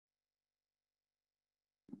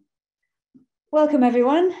Welcome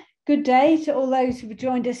everyone. Good day to all those who have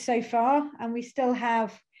joined us so far, and we still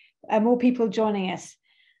have more people joining us.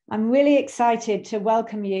 I'm really excited to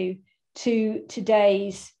welcome you to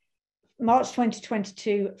today's March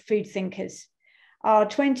 2022 Food Thinkers. Our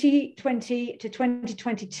 2020 to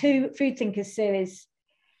 2022 Food Thinkers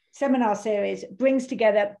seminar series brings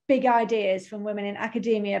together big ideas from women in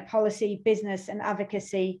academia, policy, business and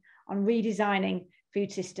advocacy on redesigning food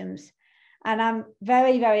systems. And I'm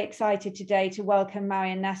very, very excited today to welcome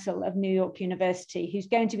Marion Nestle of New York University, who's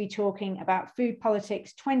going to be talking about Food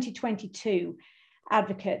Politics 2022,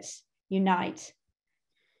 Advocates Unite.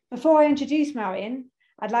 Before I introduce Marion,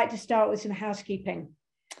 I'd like to start with some housekeeping.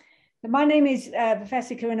 My name is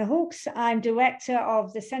Professor Corinna Hawkes. I'm Director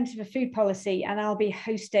of the Centre for Food Policy, and I'll be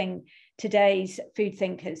hosting today's Food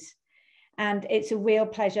Thinkers. And it's a real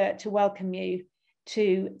pleasure to welcome you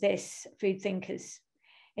to this Food Thinkers.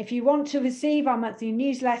 If you want to receive our monthly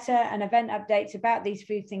newsletter and event updates about these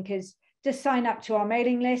Food Thinkers, just sign up to our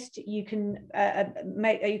mailing list. You can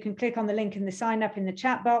click on the link in the sign up in the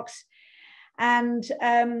chat box. And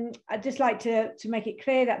I'd just like to make it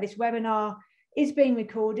clear that this webinar is being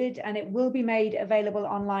recorded and it will be made available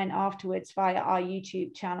online afterwards via our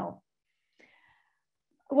YouTube channel.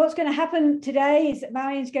 What's going to happen today is that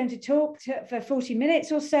Marion's going to talk for 40 minutes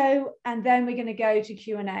or so, and then we're going to go to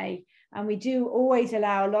Q&A. And we do always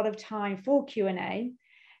allow a lot of time for Q&A.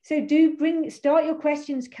 So start your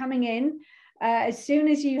questions coming in as soon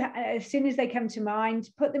as they come to mind.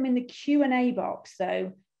 Put them in the Q&A box,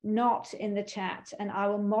 though, not in the chat, and I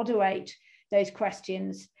will moderate those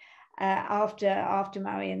questions after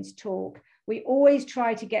Marion's talk. We always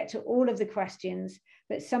try to get to all of the questions,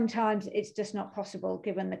 but sometimes it's just not possible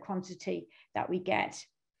given the quantity that we get.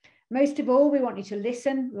 Most of all, we want you to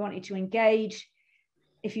listen. We want you to engage.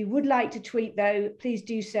 If you would like to tweet, though, please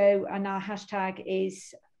do so. And our hashtag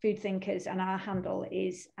is Food Thinkers, and our handle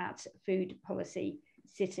is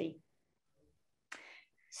 @FoodPolicyCity.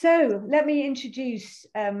 So let me introduce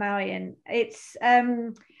Marion.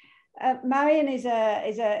 Marion is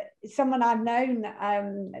someone I've known.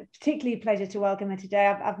 Particularly a pleasure to welcome her today.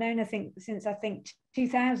 I've known her since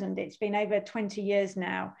 2000. It's been over 20 years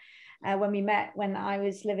now. When we met when I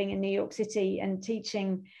was living in New York City and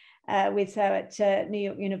teaching with her at New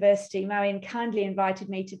York University. Marion kindly invited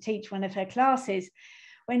me to teach one of her classes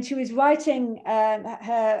when she was writing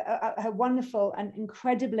her wonderful and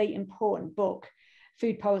incredibly important book,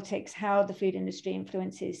 Food Politics, How the Food Industry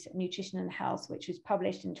Influences Nutrition and Health, which was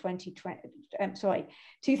published in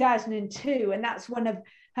 2002. And that's one of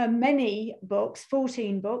her many books,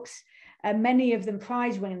 14 books, many of them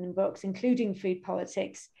prize-winning books, including Food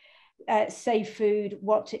Politics, Safe Food,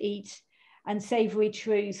 What to Eat, and Savory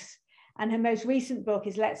Truth. And her most recent book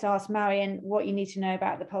is Let's Ask Marion What You Need to Know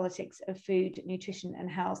About the Politics of Food, Nutrition and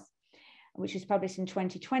Health, which was published in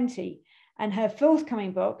 2020. And her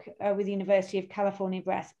forthcoming book with the University of California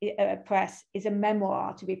Press is a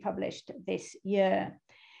memoir to be published this year.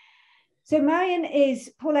 So Marion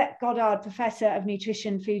is Paulette Goddard Professor of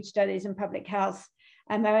Nutrition, Food Studies and Public Health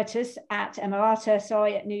Emeritus at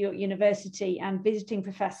New York University, and Visiting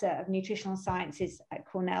Professor of Nutritional Sciences at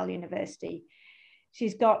Cornell University.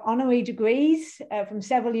 She's got honorary degrees from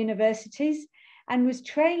several universities and was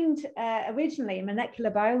trained originally in molecular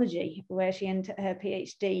biology, where she earned her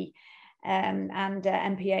PhD and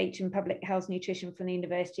MPH in public health nutrition from the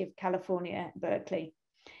University of California, Berkeley.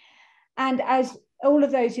 And as all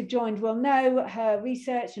of those who've joined will know, her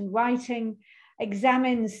research and writing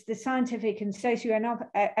examines the scientific and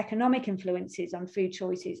socio-economic influences on food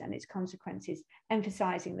choices and its consequences,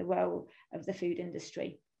 emphasizing the role of the food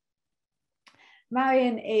industry.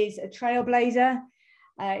 Marion is a trailblazer.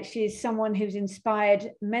 She is someone who's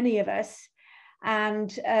inspired many of us,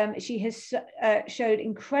 and she has showed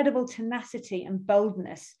incredible tenacity and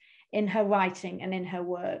boldness in her writing and in her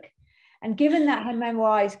work. And given that her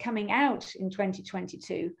memoir is coming out in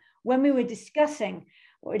 2022, when we were discussing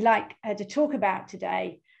what we'd like her to talk about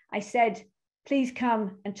today, I said, please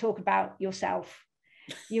come and talk about yourself.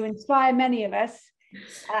 You inspire many of us.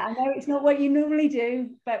 I know it's not what you normally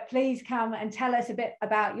do, but please come and tell us a bit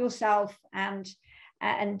about yourself and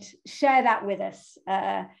share that with us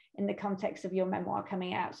in the context of your memoir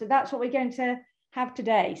coming out. So that's what we're going to have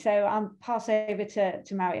today. So I'll pass over to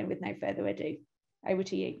Marion with no further ado. Over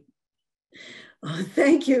to you. Oh,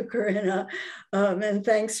 thank you, Corinna. And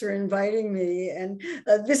thanks for inviting me. And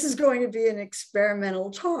this is going to be an experimental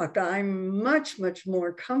talk. I'm much, much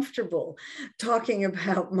more comfortable talking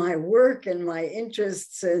about my work and my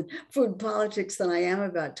interests in food politics than I am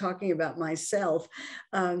about talking about myself.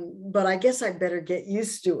 But I guess I better get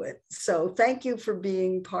used to it. So thank you for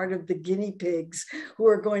being part of the guinea pigs who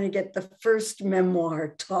are going to get the first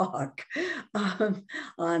memoir talk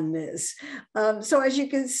on this. So as you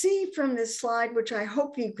can see from this slide, which I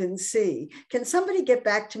hope you can see. Can somebody get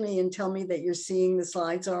back to me and tell me that you're seeing the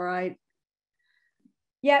slides all right?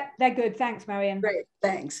 Yep, they're good. Thanks, Marion. Great,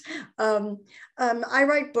 thanks. I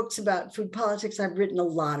write books about food politics. I've written a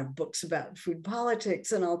lot of books about food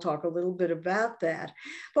politics, and I'll talk a little bit about that.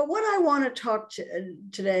 But what I want to talk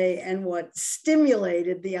today, and what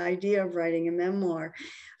stimulated the idea of writing a memoir,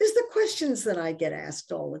 is the questions that I get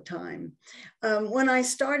asked all the time. When I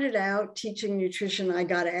started out teaching nutrition, I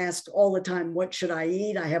got asked all the time, what should I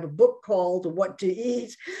eat? I have a book called What to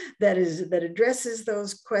Eat that addresses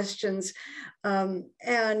those questions.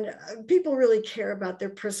 And people really care about their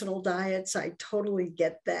personal diets. I totally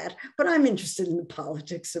get that, but I'm interested in the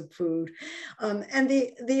politics of food. And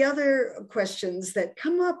the other questions that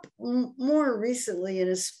come up more recently, and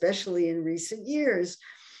especially in recent years,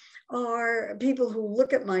 are people who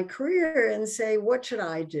look at my career and say, what should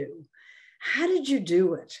I do? How did you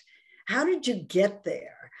do it? How did you get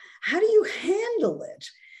there? How do you handle it?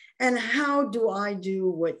 And how do I do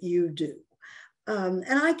what you do? And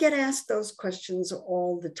I get asked those questions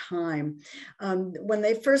all the time. When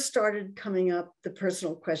they first started coming up, the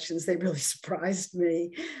personal questions, they really surprised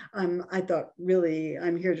me. I thought, really,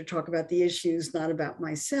 I'm here to talk about the issues, not about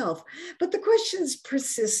myself. But the questions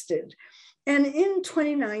persisted. And in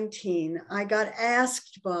 2019, I got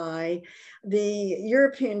asked by the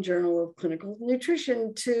European Journal of Clinical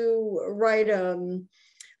Nutrition to write a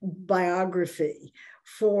biography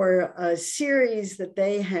for a series that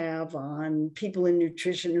they have on people in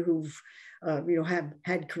nutrition who've have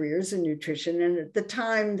had careers in nutrition. And at the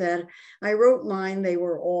time that I wrote mine, they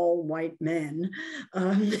were all white men.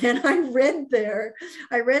 And I read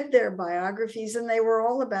their biographies, and they were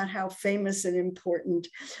all about how famous and important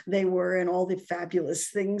they were and all the fabulous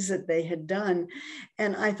things that they had done.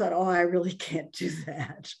 And I thought, oh, I really can't do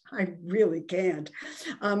that. I really can't.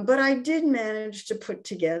 But I did manage to put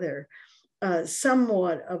together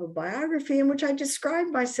somewhat of a biography in which I described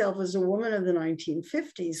myself as a woman of the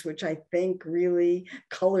 1950s, which I think really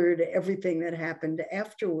colored everything that happened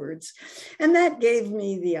afterwards. And that gave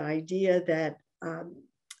me the idea that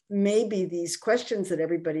maybe these questions that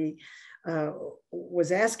everybody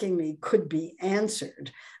was asking me could be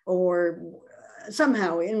answered, or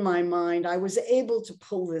somehow in my mind, I was able to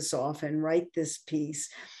pull this off and write this piece.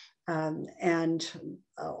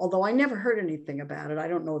 Although I never heard anything about it, I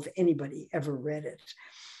don't know if anybody ever read it.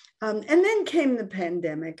 And then came the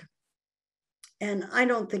pandemic. And I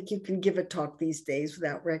don't think you can give a talk these days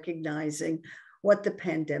without recognizing what the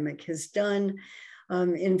pandemic has done.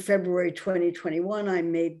 In February 2021, I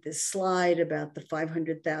made this slide about the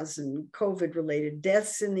 500,000 COVID-related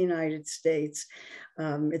deaths in the United States.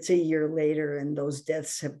 It's a year later, and those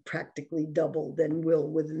deaths have practically doubled and will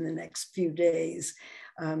within the next few days.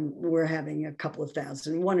 We're having a couple of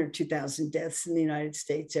thousand, 1,000 or 2,000 deaths in the United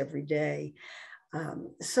States every day.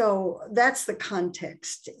 So that's the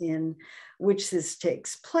context in which this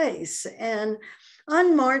takes place. And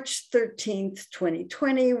on March 13th,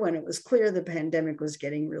 2020, when it was clear the pandemic was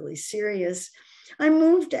getting really serious, I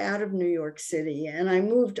moved out of New York City, and I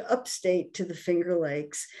moved upstate to the Finger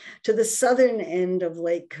Lakes, to the southern end of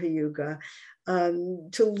Lake Cayuga,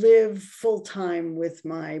 to live full-time with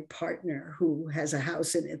my partner, who has a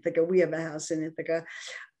house in Ithaca. We have a house in Ithaca.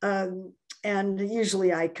 And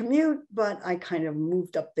usually I commute, but I kind of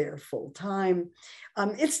moved up there full-time.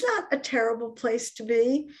 It's not a terrible place to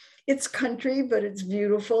be. It's country, but it's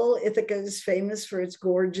beautiful. Ithaca is famous for its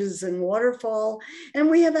gorges and waterfall. And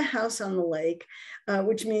we have a house on the lake,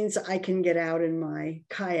 which means I can get out in my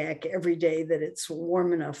kayak every day that it's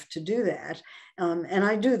warm enough to do that. And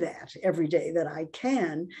I do that every day that I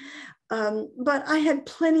can. But I had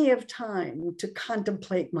plenty of time to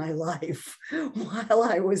contemplate my life while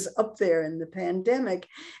I was up there in the pandemic.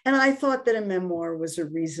 And I thought that a memoir was a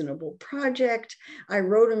reasonable project. I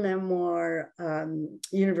wrote a memoir.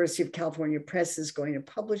 University of California Press is going to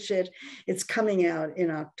publish it. It's coming out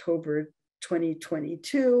in October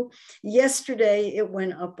 2022. Yesterday, it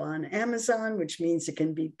went up on Amazon, which means it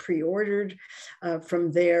can be pre-ordered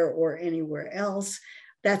from there or anywhere else.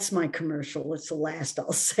 That's my commercial. It's the last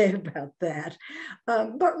I'll say about that.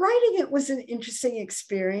 But writing it was an interesting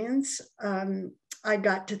experience. I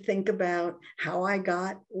got to think about how I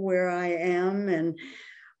got where I am and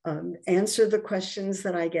answer the questions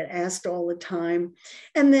that I get asked all the time,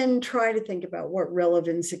 and then try to think about what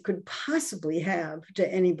relevance it could possibly have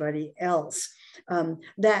to anybody else.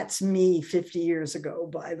 That's me 50 years ago,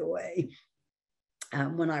 by the way,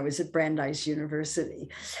 when I was at Brandeis University.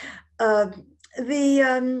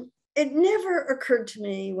 It never occurred to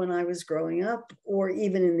me when I was growing up, or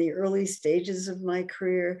even in the early stages of my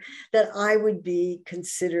career, that I would be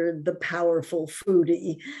considered the powerful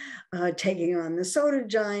foodie, taking on the soda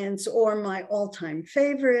giants, or my all-time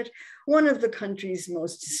favorite, one of the country's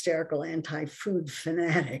most hysterical anti-food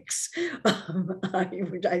fanatics.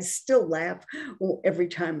 I still laugh every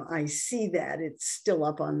time I see that. It's still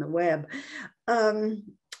up on the web.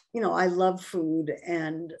 I love food,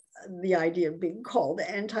 and the idea of being called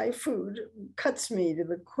anti-food cuts me to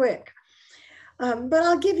the quick. But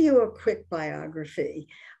I'll give you a quick biography.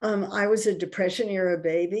 I was a Depression era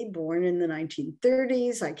baby born in the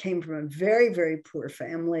 1930s. I came from a very, very poor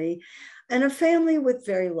family, and a family with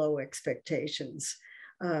very low expectations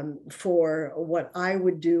for what I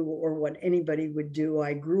would do or what anybody would do.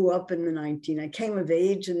 I grew up I came of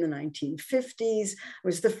age in the 1950s. I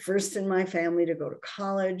was the first in my family to go to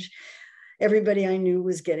college. Everybody I knew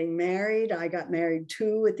was getting married. I got married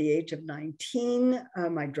too at the age of 19.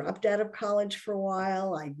 I dropped out of college for a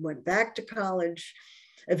while. I went back to college,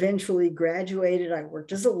 eventually graduated. I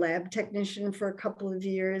worked as a lab technician for a couple of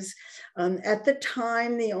years. At the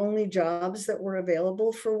time, the only jobs that were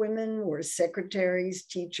available for women were secretaries,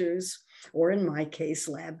 teachers, or in my case,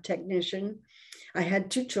 lab technician. I had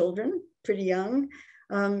 2 children, pretty young.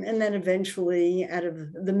 And then eventually, out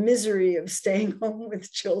of the misery of staying home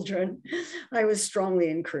with children, I was strongly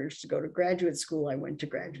encouraged to go to graduate school. I went to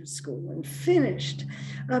graduate school and finished.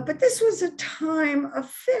 But this was a time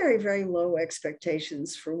of very, very low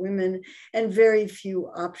expectations for women and very few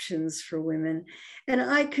options for women. And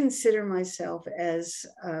I consider myself as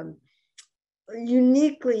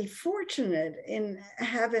uniquely fortunate in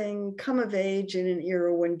having come of age in an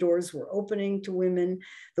era when doors were opening to women,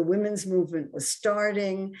 the women's movement was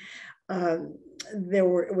starting.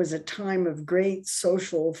 It was a time of great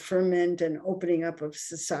social ferment and opening up of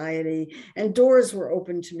society, and doors were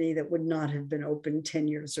open to me that would not have been open 10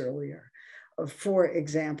 years earlier, for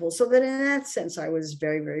example. So that in that sense, I was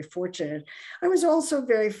very, very fortunate. I was also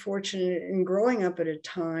very fortunate in growing up at a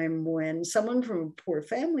time when someone from a poor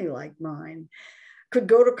family like mine could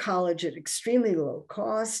go to college at extremely low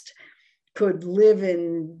cost, could live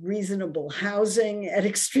in reasonable housing at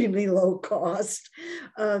extremely low cost,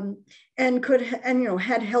 and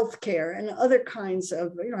had healthcare and other kinds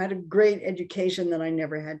of, had a great education that I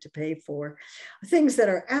never had to pay for, things that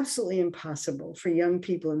are absolutely impossible for young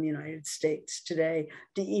people in the United States today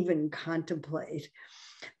to even contemplate.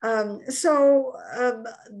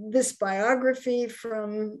 This biography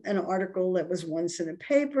from an article that was once in a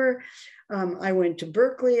paper. I went to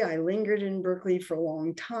Berkeley. I lingered in Berkeley for a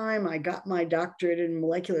long time. I got my doctorate in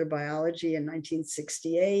molecular biology in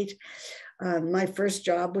 1968. My first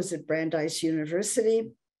job was at Brandeis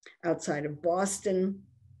University outside of Boston.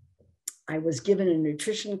 I was given a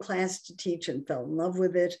nutrition class to teach and fell in love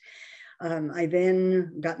with it. I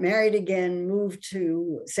then got married again, moved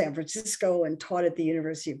to San Francisco and taught at the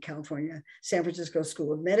University of California, San Francisco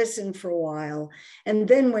School of Medicine for a while, and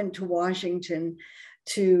then went to Washington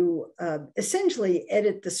to essentially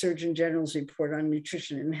edit the Surgeon General's report on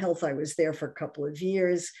nutrition and health. I was there for a couple of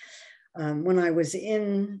years. When I was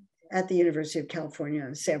at the University of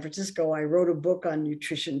California, San Francisco, I wrote a book on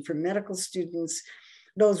nutrition for medical students.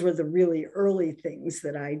 Those were the really early things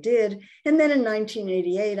that I did. And then in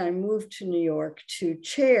 1988, I moved to New York to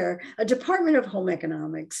chair a Department of Home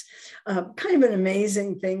Economics, kind of an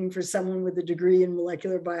amazing thing for someone with a degree in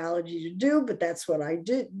molecular biology to do, but that's what I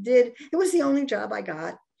did. It was the only job I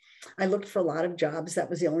got. I looked for a lot of jobs. That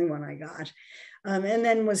was the only one I got. And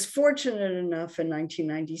then was fortunate enough in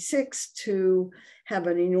 1996 to have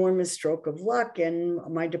an enormous stroke of luck, and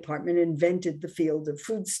my department invented the field of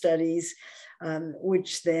food studies,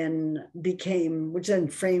 which then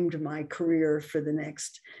framed my career for the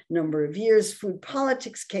next number of years. Food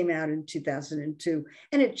Politics came out in 2002,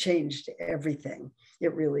 and it changed everything.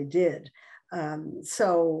 It really did.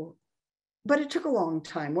 But it took a long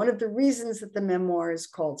time. One of the reasons that the memoir is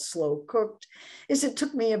called Slow Cooked is it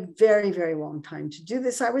took me a very, very long time to do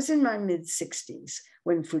this. I was in my mid-60s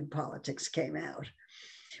when Food Politics came out.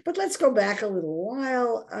 But let's go back a little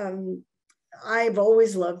while. I've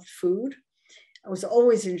always loved food. I was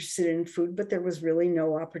always interested in food, but there was really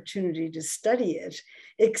no opportunity to study it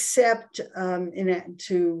except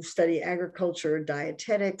to study agriculture or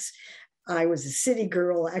dietetics. I was a city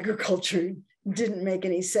girl. Agriculture didn't make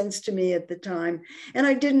any sense to me at the time. And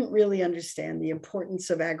I didn't really understand the importance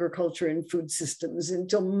of agriculture and food systems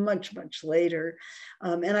until much, much later.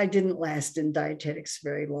 And I didn't last in dietetics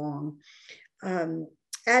very long.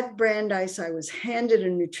 At Brandeis, I was handed a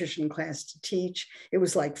nutrition class to teach. It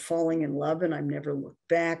was like falling in love, and I've never looked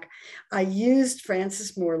back. I used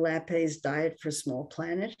Frances Moore Lappé's Diet for Small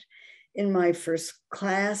Planet in my first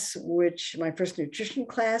class, my first nutrition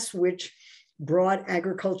class, which brought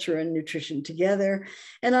agriculture and nutrition together.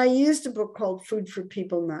 And I used a book called Food for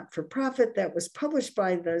People, Not for Profit that was published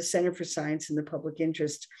by the Center for Science and the Public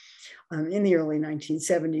Interest in the early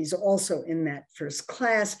 1970s, also in that first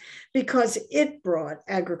class, because it brought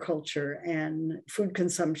agriculture and food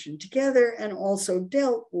consumption together and also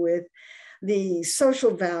dealt with the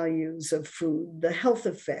social values of food, the health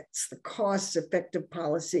effects, the cost-effective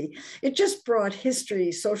policy. It just brought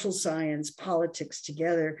history, social science, politics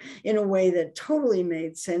together in a way that totally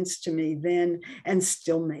made sense to me then and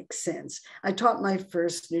still makes sense. I taught my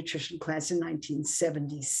first nutrition class in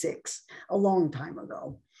 1976, a long time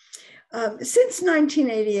ago. Since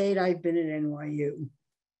 1988, I've been at NYU.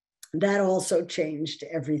 That also changed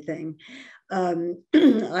everything.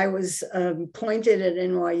 I was appointed at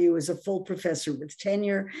NYU as a full professor with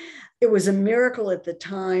tenure. It was a miracle at the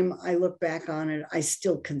time. I look back on it, I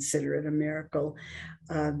still consider it a miracle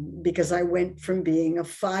because I went from being a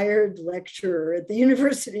fired lecturer at the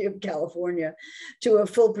University of California to a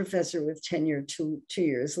full professor with tenure two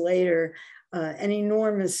years later. An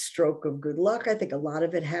enormous stroke of good luck. I think a lot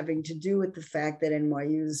of it having to do with the fact that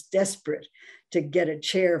NYU is desperate to get a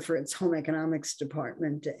chair for its home economics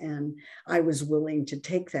department, and I was willing to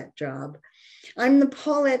take that job. I'm the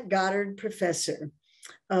Paulette Goddard Professor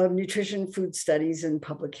of Nutrition, Food Studies, and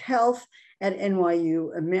Public Health at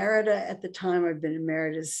NYU Emerita. At the time, I've been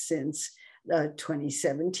emeritus since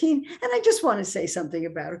 2017. And I just want to say something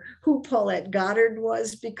about who Paulette Goddard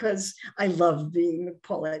was, because I love being a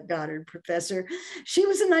Paulette Goddard professor. She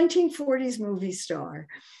was a 1940s movie star,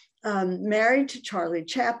 married to Charlie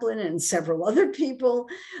Chaplin and several other people.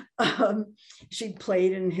 She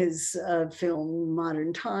played in his film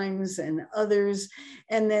Modern Times and others.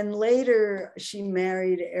 And then later she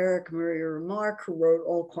married Eric Maria Remarque, who wrote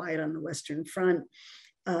All Quiet on the Western Front.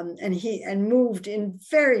 And moved in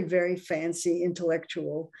very, very fancy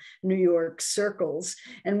intellectual New York circles.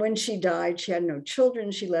 And when she died, she had no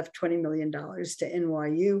children. She left $20 million to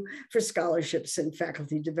NYU for scholarships and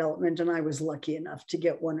faculty development. And I was lucky enough to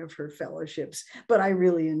get one of her fellowships, but I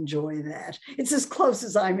really enjoy that. It's as close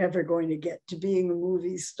as I'm ever going to get to being a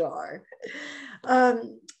movie star. At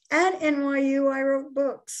NYU, I wrote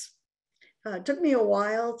books. It took me a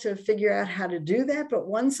while to figure out how to do that, but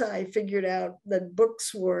once I figured out that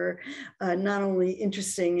books were not only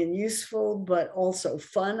interesting and useful, but also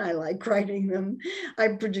fun, I like writing them, I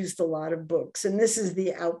produced a lot of books. And this is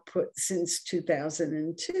the output since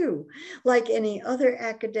 2002. Like any other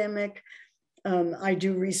academic, I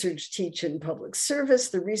do research, teach, and public service.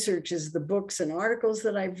 The research is the books and articles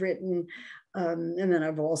that I've written. And then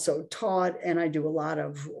I've also taught, and I do a lot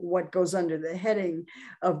of what goes under the heading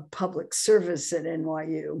of public service at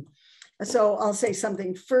NYU. So I'll say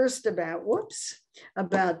something first about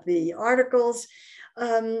the articles.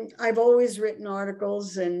 I've always written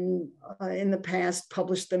articles and in the past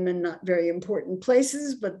published them in not very important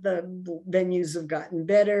places, but the venues have gotten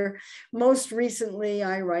better. Most recently,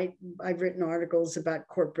 I've written articles about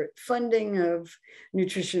corporate funding of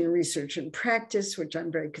nutrition research and practice, which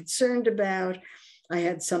I'm very concerned about. I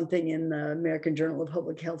had something in the American Journal of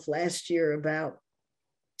Public Health last year about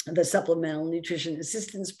the Supplemental Nutrition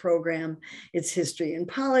Assistance Program, its history and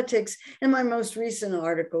politics. And my most recent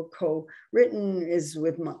article, co-written, is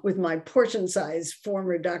with my portion size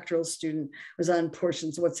former doctoral student, was on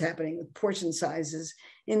portions, what's happening with portion sizes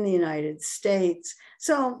in the United States.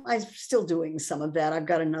 So I'm still doing some of that. I've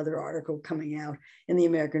got another article coming out in the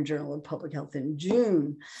American Journal of Public Health in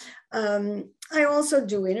June. I also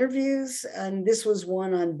do interviews, and this was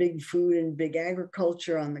one on big food and big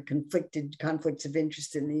agriculture, on the conflicts of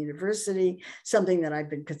interest in the university, something that I've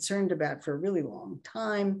been concerned about for a really long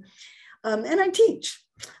time. And I teach.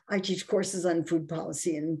 I teach courses on food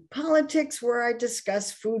policy and politics, where I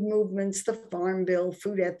discuss food movements, the Farm Bill,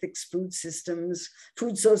 food ethics, food systems,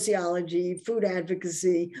 food sociology, food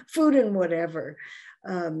advocacy, food and whatever.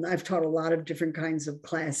 I've taught a lot of different kinds of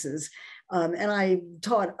classes. And I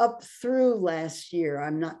taught up through last year.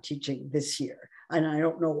 I'm not teaching this year, and I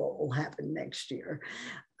don't know what will happen next year.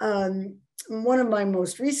 One of my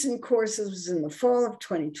most recent courses was in the fall of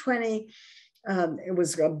 2020. It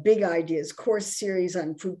was a big ideas course series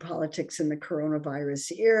on food politics in the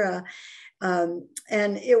coronavirus era.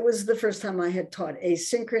 And it was the first time I had taught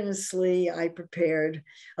asynchronously. I prepared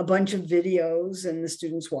a bunch of videos and the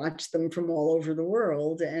students watched them from all over the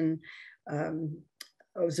world. And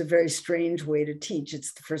it was a very strange way to teach.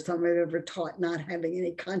 It's the first time I've ever taught not having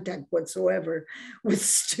any contact whatsoever with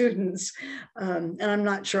students. And I'm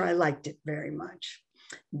not sure I liked it very much,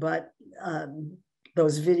 but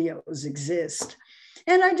those videos exist.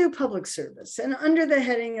 And I do public service. And under the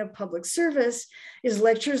heading of public service is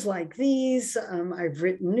lectures like these. I've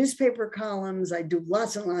written newspaper columns. I do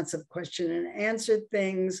lots and lots of question and answer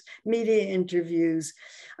things, media interviews.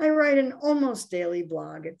 I write an almost daily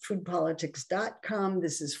blog at foodpolitics.com.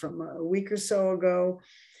 This is from a week or so ago.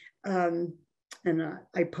 And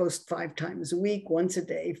I post 5 times a week, once a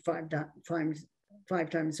day, five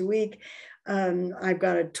times a week. I've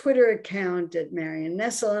got a Twitter account at Marion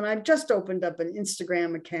Nestle, and I've just opened up an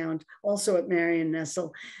Instagram account also at Marion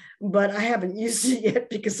Nestle, but I haven't used it yet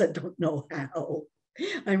because I don't know how.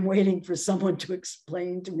 I'm waiting for someone to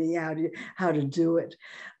explain to me how to do it,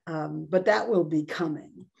 but that will be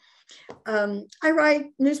coming. I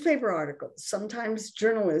write newspaper articles, sometimes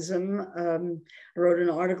journalism. I wrote an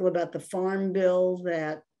article about the Farm Bill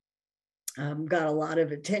that got a lot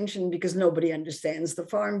of attention because nobody understands the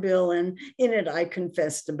Farm Bill. And in it, I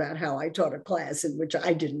confessed about how I taught a class in which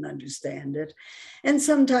I didn't understand it, and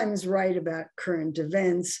sometimes write about current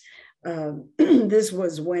events. This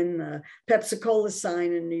was when the Pepsi-Cola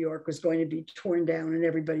sign in New York was going to be torn down and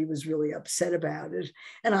everybody was really upset about it.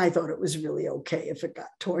 And I thought it was really okay if it got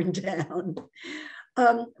torn down.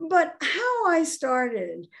 But how I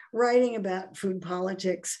started writing about food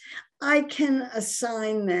politics, I can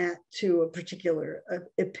assign that to a particular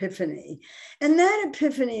epiphany. And that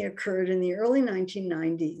epiphany occurred in the early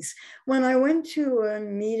 1990s when I went to a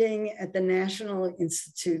meeting at the National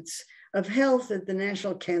Institutes of Health at the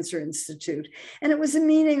National Cancer Institute. And it was a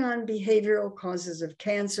meeting on behavioral causes of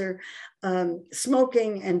cancer,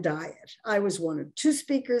 smoking, and diet. I was one of 2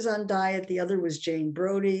 speakers on diet. The other was Jane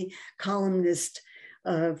Brody, columnist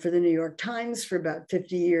for the New York Times for about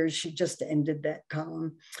 50 years. She just ended that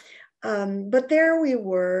column. But there we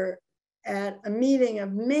were at a meeting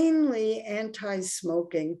of mainly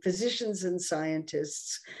anti-smoking physicians and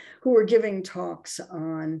scientists who were giving talks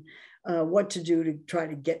on what to do to try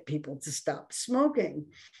to get people to stop smoking.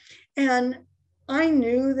 And I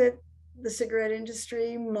knew that the cigarette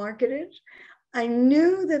industry marketed. I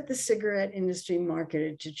knew that the cigarette industry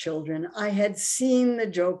marketed to children. I had seen the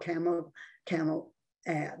Joe Camel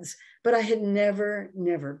ads, but I had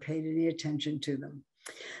never paid any attention to them.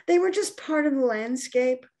 They were just part of the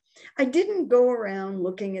landscape. I didn't go around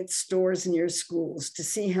looking at stores near schools to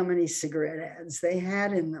see how many cigarette ads they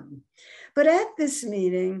had in them. But at this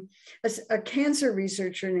meeting, a cancer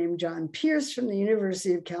researcher named John Pierce from the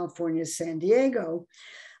University of California, San Diego,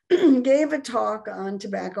 gave a talk on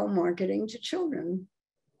tobacco marketing to children,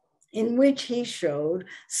 in which he showed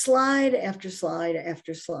slide after slide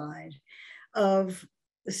after slide of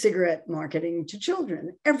cigarette marketing to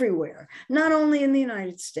children everywhere, not only in the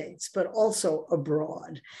United States, but also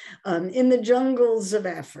abroad, in the jungles of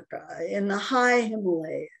Africa, in the high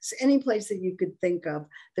Himalayas, any place that you could think of,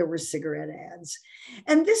 there were cigarette ads.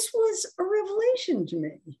 And this was a revelation to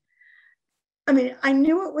me. I mean, I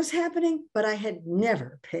knew it was happening, but I had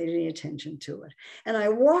never paid any attention to it. And I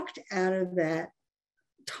walked out of that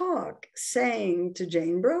talk saying to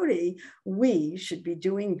Jane Brody, we should be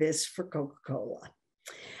doing this for Coca-Cola.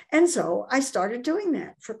 And so I started doing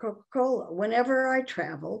that for Coca-Cola. Whenever I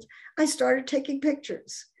traveled, I started taking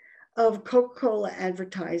pictures of Coca-Cola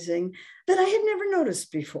advertising that I had never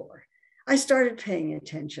noticed before. I started paying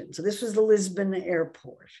attention. So this was the Lisbon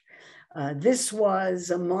airport. This was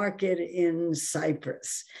a market in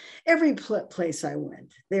Cyprus. Every place I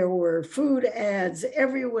went, there were food ads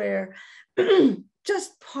everywhere,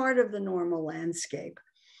 just part of the normal landscape.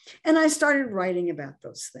 And I started writing about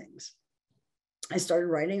those things. I started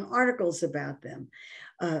writing articles about them,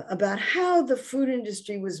 about how the food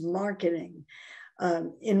industry was marketing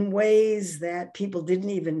in ways that people didn't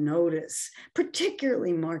even notice,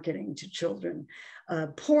 particularly marketing to children,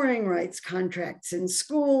 pouring rights contracts in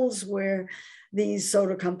schools where these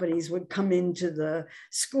soda companies would come into the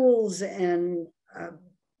schools and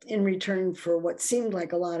in return for what seemed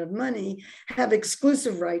like a lot of money, have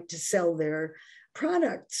exclusive right to sell their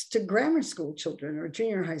products to grammar school children or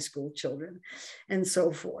junior high school children and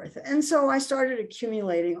so forth. And so I started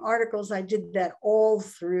accumulating articles. I did that all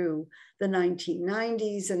through the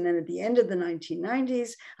 1990s. And then at the end of the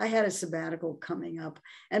 1990s, I had a sabbatical coming up.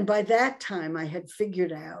 And by that time, I had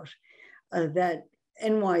figured out that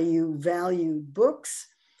NYU valued books,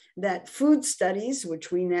 that food studies,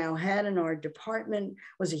 which we now had in our department,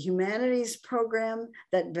 was a humanities program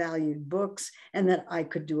that valued books, and that I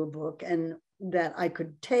could do a book, and that I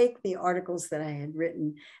could take the articles that I had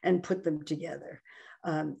written and put them together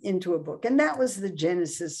into a book. And that was the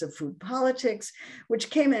genesis of Food Politics, which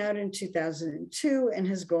came out in 2002 and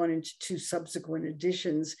has gone into 2 subsequent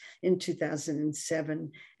editions in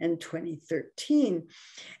 2007 and 2013.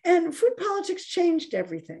 And Food Politics changed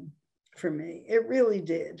everything for me. It really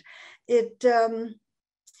did.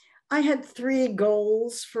 I had 3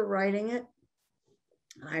 goals for writing it.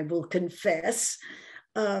 I will confess.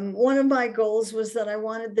 One of my goals was that I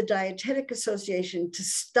wanted the Dietetic Association to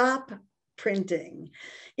stop printing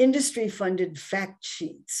industry-funded fact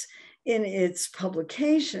sheets in its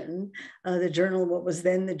publication, the journal, what was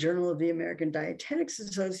then the Journal of the American Dietetics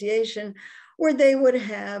Association, where they would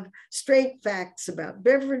have straight facts about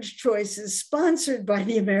beverage choices sponsored by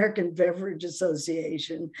the American Beverage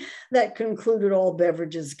Association that concluded all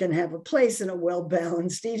beverages can have a place in a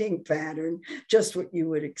well-balanced eating pattern, just what you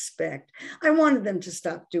would expect. I wanted them to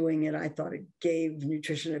stop doing it. I thought it gave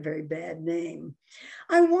nutrition a very bad name.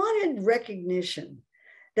 I wanted recognition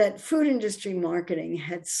that food industry marketing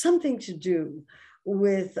had something to do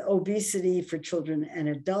with obesity for children and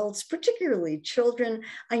adults, particularly children.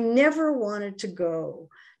 I never wanted to go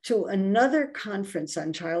to another conference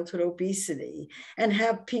on childhood obesity and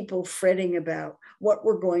have people fretting about what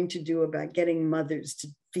we're going to do about getting mothers to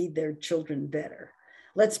feed their children better.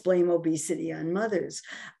 Let's blame obesity on mothers.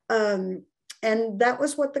 And that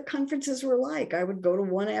was what the conferences were like. I would go to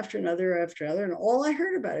one after another, and all I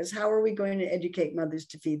heard about is how are we going to educate mothers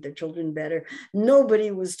to feed their children better?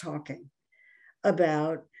 Nobody was talking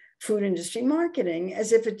about food industry marketing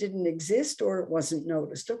as if it didn't exist or it wasn't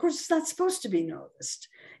noticed. Of course, it's not supposed to be noticed.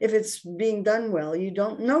 If it's being done well, you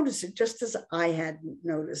don't notice it, just as I hadn't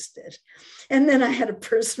noticed it. And then I had a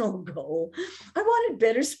personal goal. I wanted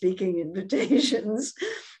better speaking invitations.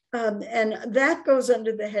 And that goes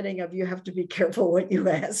under the heading of you have to be careful what you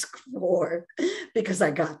ask for, because I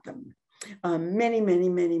got them. Many, many,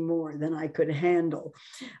 many more than I could handle.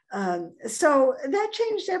 So that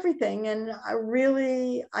changed everything. And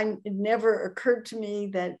it never occurred to me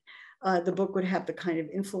that the book would have the kind of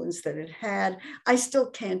influence that it had. I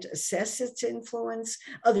still can't assess its influence.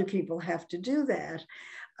 Other people have to do that.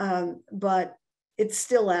 But it's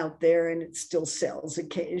still out there and it still sells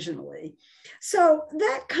occasionally. So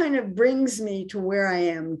that kind of brings me to where I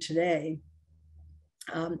am today.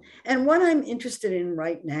 And what I'm interested in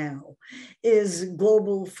right now is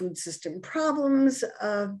global food system problems.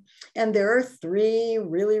 And there are 3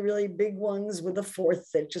 really, really big ones with a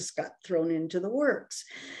 4th that just got thrown into the works.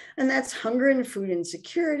 And that's hunger and food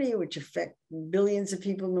insecurity, which affect billions of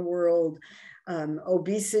people in the world,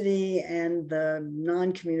 obesity and the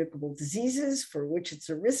non-communicable diseases for which it's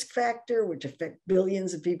a risk factor, which affect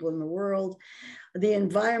billions of people in the world, the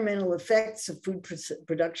environmental effects of food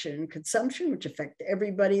production and consumption, which affect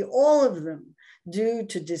everybody, all of them due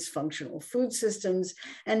to dysfunctional food systems.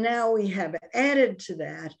 And now we have added to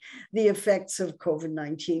that the effects of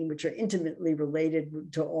COVID-19, which are intimately related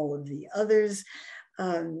to all of the others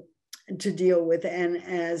to deal with. And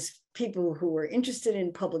as people who are interested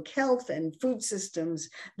in public health and food systems,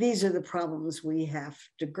 these are the problems we have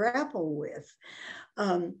to grapple with.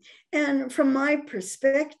 And from my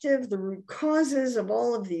perspective, the root causes of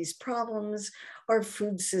all of these problems are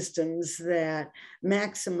food systems that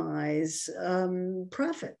maximize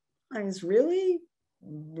profit. I mean, it's really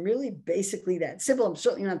basically that simple. I'm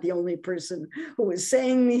certainly not the only person who is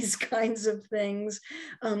saying these kinds of things.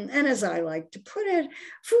 And as I like to put it,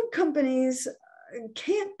 food companies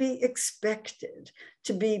can't be expected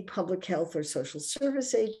to be public health or social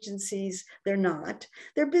service agencies. They're not.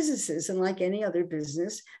 They're businesses, and like any other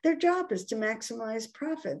business, their job is to maximize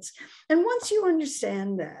profits. And once you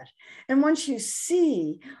understand that, and once you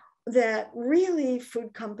see that really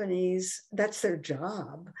food companies, that's their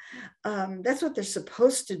job. That's what they're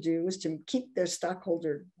supposed to do, is to keep their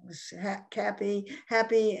stockholders happy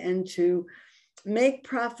and to make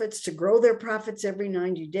profits, to grow their profits every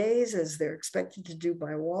 90 days as they're expected to do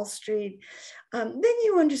by Wall Street. Then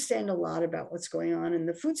you understand a lot about what's going on in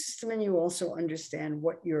the food system, and you also understand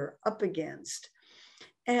what you're up against.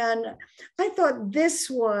 And I thought this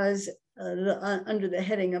was under the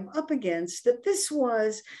heading of up against, that this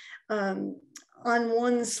was on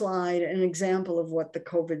one slide an example of what the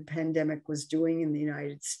COVID pandemic was doing in the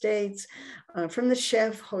United States, from the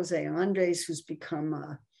chef Jose Andres, who's become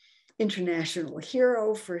a international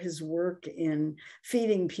hero for his work in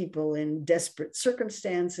feeding people in desperate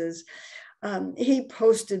circumstances. He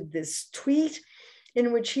posted this tweet,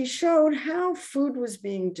 in which he showed how food was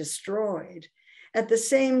being destroyed at the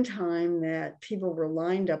same time that people were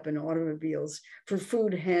lined up in automobiles for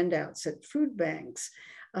food handouts at food banks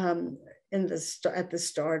at the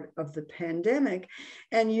start of the pandemic.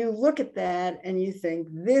 And you look at that and you think,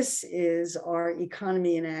 this is our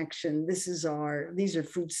economy in action. These are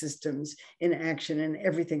food systems in action, and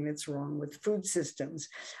everything that's wrong with food systems.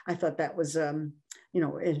 I thought that was,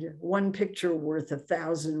 one picture worth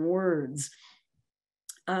 1,000 words.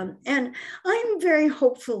 And I'm very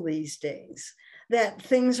hopeful these days that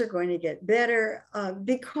things are going to get better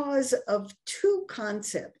because of two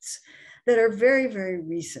concepts that are very, very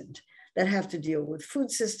recent that have to deal with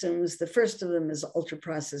food systems. The first of them is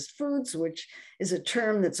ultra-processed foods, which is a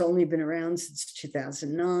term that's only been around since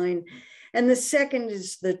 2009. And the second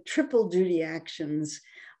is the triple duty actions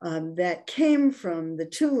that came from the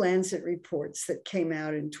two Lancet reports that came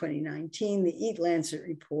out in 2019, the Eat Lancet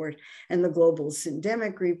report and the Global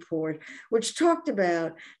Syndemic report, which talked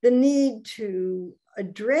about the need to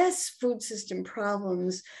address food system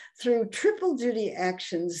problems through triple duty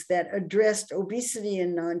actions that addressed obesity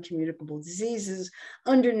and non-communicable diseases,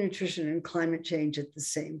 undernutrition, and climate change at the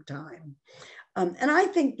same time. And I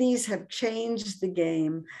think these have changed the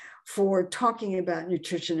game for talking about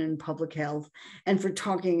nutrition and public health, and for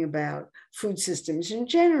talking about food systems in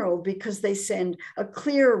general, because they send a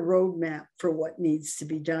clear roadmap for what needs to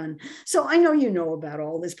be done. So I know you know about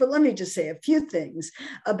all this, but let me just say a few things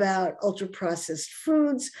about ultra-processed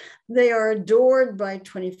foods. They are adored by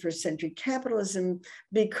 21st century capitalism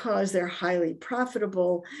because they're highly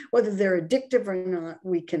profitable. Whether they're addictive or not,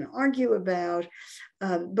 we can argue about.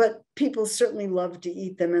 But people certainly love to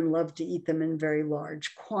eat them, and love to eat them in very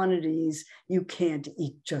large quantities. You can't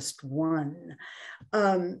eat just one.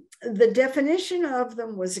 The definition of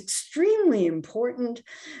them was extremely important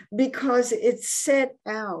because it set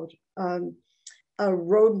out a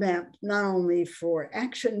roadmap not only for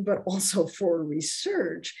action, but also for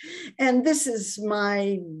research. And this is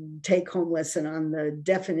my take-home lesson on the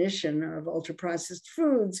definition of ultra-processed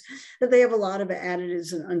foods, that they have a lot of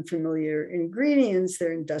additives and unfamiliar ingredients.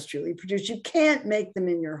 They're industrially produced. You can't make them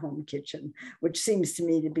in your home kitchen, which seems to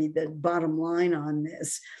me to be the bottom line on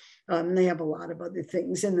this. They have a lot of other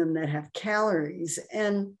things in them that have calories.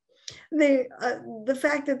 And the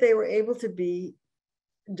fact that they were able to be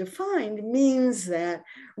defined means that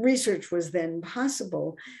research was then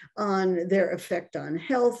possible on their effect on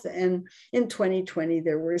health. And in 2020,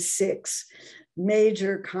 there were 6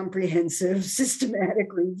 major comprehensive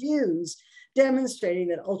systematic reviews demonstrating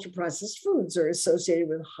that ultra-processed foods are associated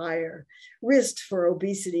with higher risk for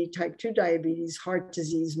obesity, type 2 diabetes, heart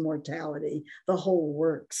disease, mortality, the whole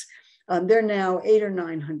works. There are now 800 or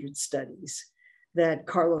 900 studies that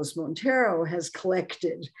Carlos Montero has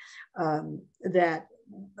collected that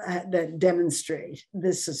demonstrate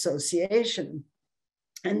this association.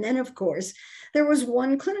 And then, of course, there was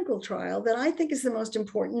one clinical trial that I think is the most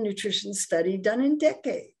important nutrition study done in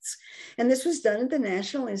decades. And this was done at the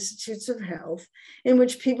National Institutes of Health, in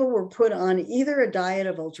which people were put on either a diet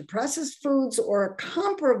of ultra-processed foods or a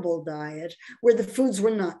comparable diet where the foods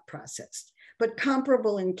were not processed, but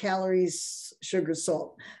comparable in calories, sugar,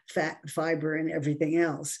 salt, fat, fiber, and everything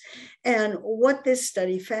else. And what this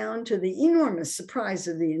study found, to the enormous surprise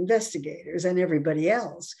of the investigators and everybody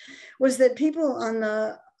else, was that people on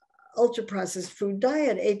the ultra-processed food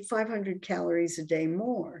diet ate 500 calories a day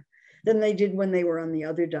more than they did when they were on the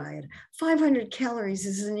other diet. 500 calories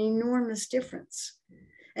is an enormous difference.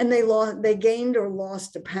 And they gained or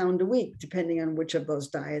lost a pound a week, depending on which of those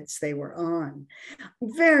diets they were on.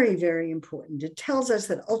 Very, very important. It tells us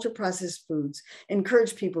that ultra-processed foods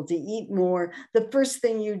encourage people to eat more. The first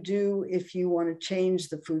thing you do if you want to change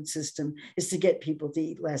the food system is to get people to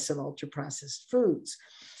eat less of ultra-processed foods.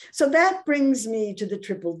 So that brings me to the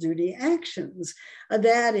triple duty actions.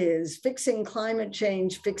 That is fixing climate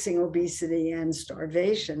change, fixing obesity, and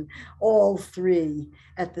starvation, all 3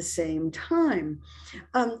 at the same time.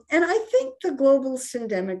 And I think the Global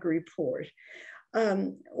Syndemic report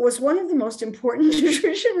was one of the most important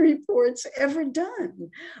nutrition reports ever done.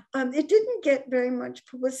 It didn't get very much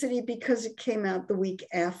publicity because it came out the week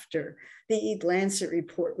after the Eat Lancet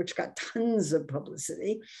report, which got tons of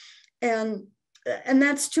publicity. And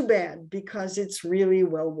that's too bad, because it's really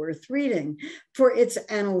well worth reading for its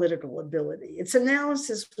analytical ability. Its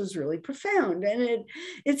analysis was really profound. And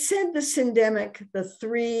it said the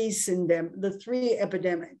 3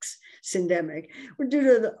 epidemics, syndemic, were due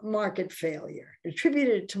to the market failure,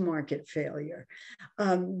 attributed to market failure.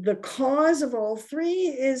 The cause of all 3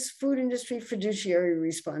 is food industry fiduciary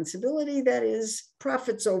responsibility, that is,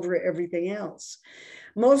 profits over everything else.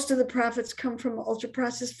 Most of the profits come from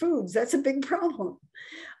ultra-processed foods. That's a big problem.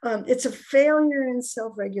 It's a failure in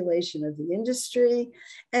self-regulation of the industry,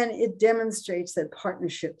 and it demonstrates that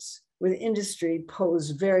partnerships with industry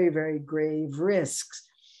pose very, very grave risks.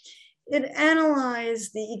 It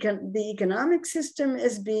analyzed the economic system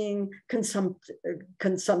as being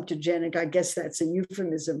consumptogenic. I guess that's a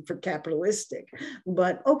euphemism for capitalistic,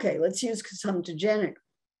 but okay, let's use consumptogenic.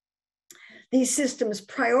 These systems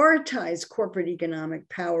prioritize corporate economic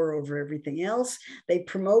power over everything else. They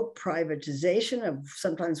promote privatization of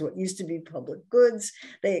sometimes what used to be public goods.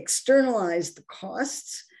 They externalize the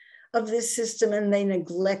costs of this system, and they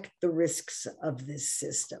neglect the risks of this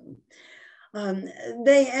system.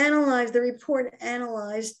 The report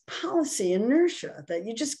analyzed policy inertia, that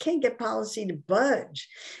you just can't get policy to budge.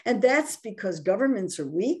 And that's because governments are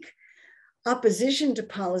weak. Opposition to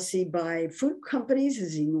policy by food companies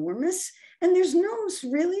is enormous, and there's no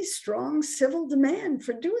really strong civil demand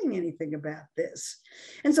for doing anything about this.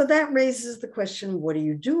 And so that raises the question, what do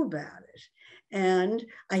you do about it? And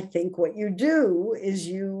I think what you do is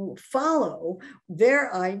you follow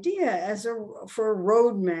their idea for a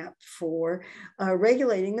roadmap for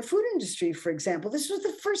regulating the food industry, for example. This was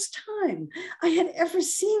the first time I had ever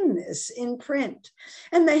seen this in print.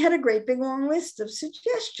 And they had a great big long list of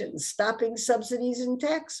suggestions: stopping subsidies and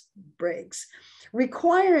tax breaks,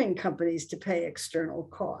 requiring companies to pay external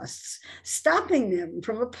costs, stopping them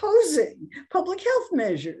from opposing public health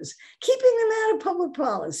measures, keeping them out of public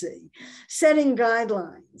policy, setting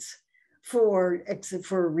guidelines for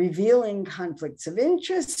revealing conflicts of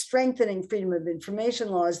interest, strengthening freedom of information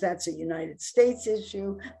laws. That's a United States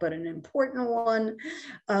issue, but an important one.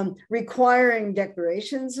 Requiring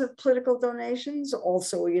declarations of political donations,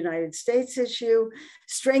 also a United States issue.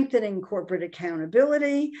 Strengthening corporate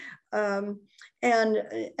accountability. And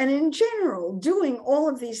in general, doing all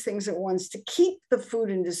of these things at once to keep the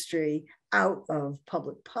food industry out of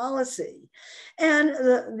public policy. And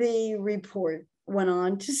the report went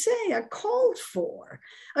on to say, I called for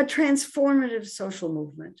a transformative social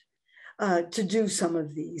movement to do some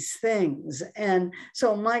of these things. And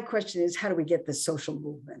so my question is, how do we get the social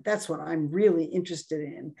movement? That's what I'm really interested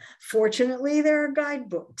in. Fortunately, there are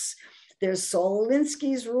guidebooks. There's Saul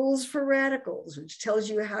Alinsky's Rules for Radicals, which tells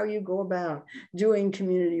you how you go about doing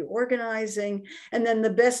community organizing. And then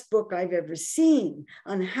the best book I've ever seen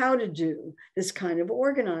on how to do this kind of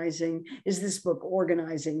organizing is this book,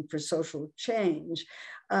 Organizing for Social Change,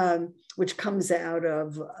 which comes out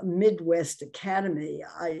of Midwest Academy.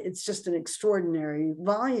 It's just an extraordinary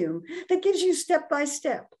volume that gives you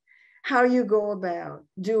step-by-step how you go about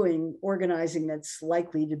doing organizing that's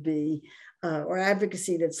likely to be or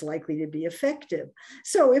advocacy that's likely to be effective.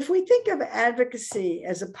 So if we think of advocacy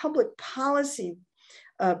as a public policy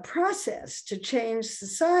process to change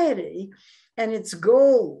society and its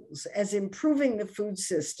goals as improving the food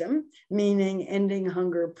system, meaning ending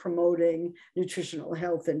hunger, promoting nutritional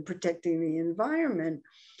health, and protecting the environment,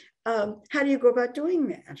 how do you go about doing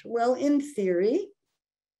that? Well, in theory,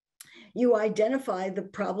 you identify the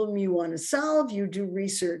problem you want to solve. You do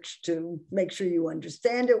research to make sure you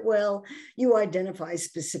understand it well. You identify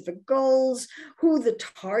specific goals, who the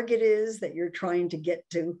target is that you're trying to get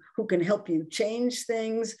to, who can help you change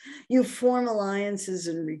things. You form alliances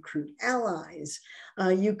and recruit allies.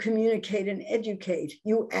 You communicate and educate.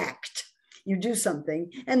 You act. You do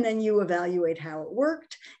something, and then you evaluate how it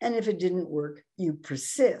worked. And if it didn't work, you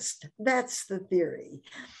persist. That's the theory.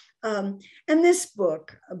 And this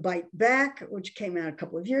book, Bite Back, which came out a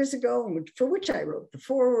couple of years ago, and for which I wrote the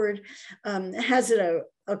foreword, has a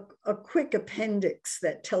quick appendix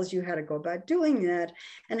that tells you how to go about doing that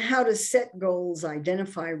and how to set goals,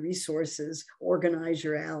 identify resources, organize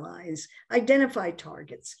your allies, identify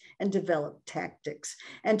targets, and develop tactics.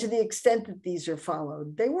 And to the extent that these are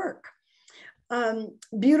followed, they work.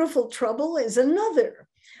 Beautiful Trouble is another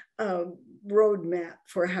roadmap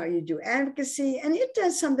for how you do advocacy. And it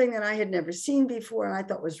does something that I had never seen before and I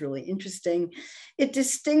thought was really interesting. It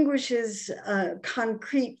distinguishes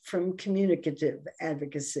concrete from communicative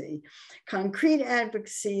advocacy. Concrete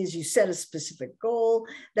advocacy is you set a specific goal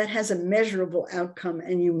that has a measurable outcome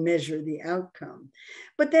and you measure the outcome.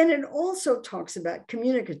 But then it also talks about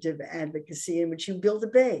communicative advocacy in which you build a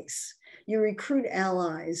base. You recruit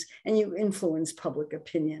allies and you influence public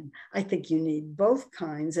opinion. I think you need both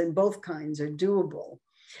kinds, and both kinds are doable.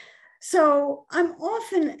 So I'm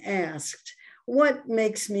often asked, what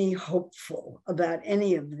makes me hopeful about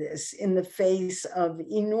any of this in the face of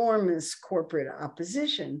enormous corporate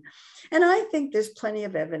opposition? And I think there's plenty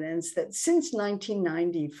of evidence that since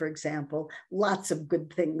 1990, for example, lots of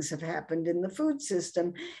good things have happened in the food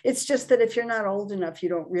system. It's just that if you're not old enough, you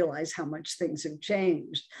don't realize how much things have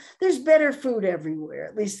changed. There's better food everywhere,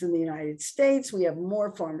 at least in the United States. We have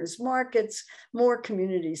more farmers markets, more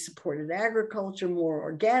community-supported agriculture, more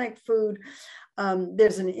organic food.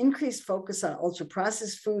 There's an increased focus on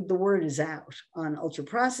ultra-processed food. The word is out on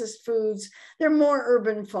ultra-processed foods. There are more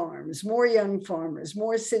urban farms, more young farmers,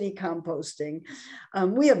 more city composting.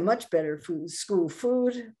 We have much better school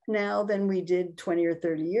food now than we did 20 or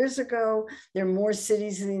 30 years ago. There are more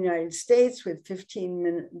cities in the United States with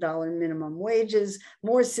 $15 minimum wages,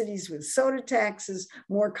 more cities with soda taxes,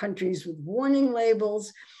 more countries with warning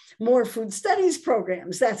labels, more food studies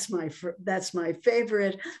programs. That's my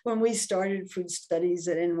favorite. When we started food studies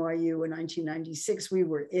at NYU in 1996, we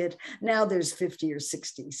were it. Now there's 50 or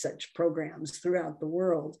 60 such programs throughout the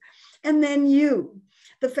world. And then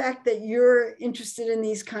the fact that you're interested in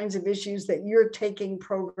these kinds of issues, that you're taking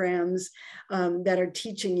programs that are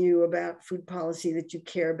teaching you about food policy, that you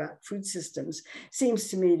care about food systems, seems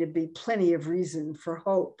to me to be plenty of reason for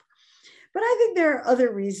hope. But I think there are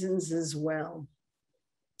other reasons as well.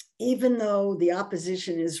 Even though the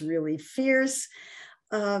opposition is really fierce,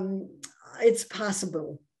 it's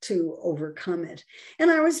possible to overcome it.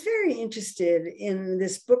 And I was very interested in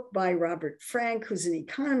this book by Robert Frank, who's an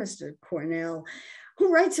economist at Cornell,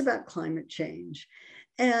 who writes about climate change.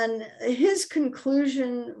 And his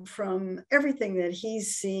conclusion from everything that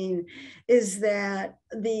he's seen is that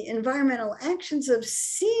the environmental actions of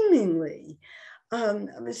seemingly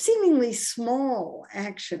small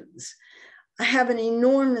actions have an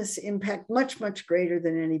enormous impact, much, much greater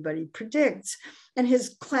than anybody predicts. And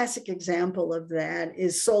his classic example of that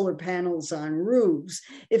is solar panels on roofs.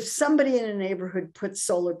 If somebody in a neighborhood puts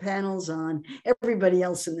solar panels on, everybody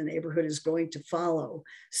else in the neighborhood is going to follow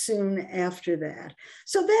soon after that.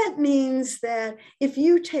 So that means that if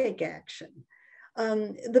you take action,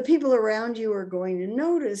 the people around you are going to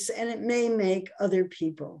notice, and it may make other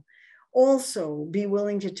people also be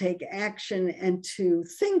willing to take action and to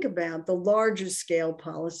think about the larger scale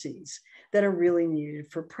policies that are really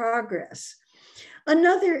needed for progress.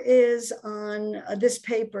 Another is on this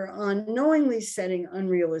paper on knowingly setting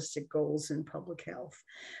unrealistic goals in public health.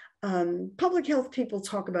 Public health people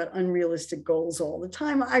talk about unrealistic goals all the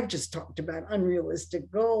time. I've just talked about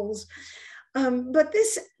unrealistic goals. But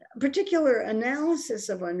this particular analysis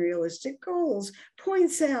of unrealistic goals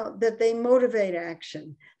points out that they motivate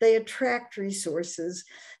action, they attract resources,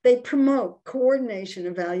 they promote coordination,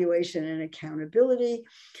 evaluation, and accountability,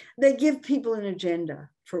 they give people an agenda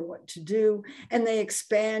for what to do, and they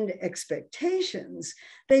expand expectations.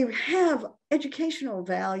 They have educational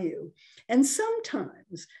value, and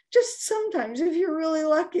sometimes, just sometimes, if you're really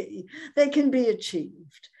lucky, they can be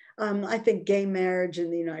achieved. I think gay marriage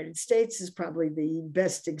in the United States is probably the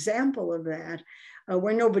best example of that,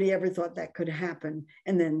 where nobody ever thought that could happen,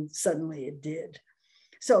 and then suddenly it did.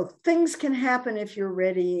 So things can happen if you're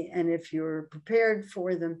ready and if you're prepared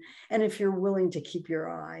for them, and if you're willing to keep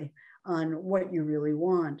your eye on what you really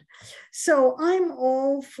want. So I'm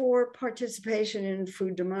all for participation in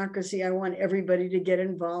food democracy. I want everybody to get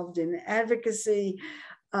involved in advocacy.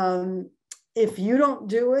 If you don't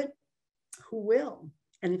do it, who will?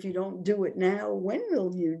 And if you don't do it now, when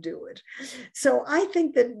will you do it? So I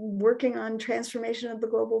think that working on transformation of the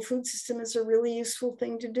global food system is a really useful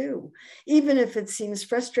thing to do, even if it seems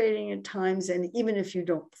frustrating at times, and even if you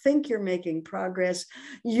don't think you're making progress,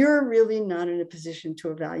 you're really not in a position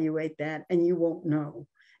to evaluate that, and you won't know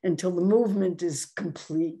until the movement is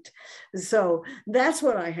complete. So that's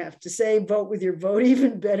what I have to say. Vote with your vote,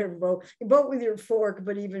 even better vote. Vote with your fork,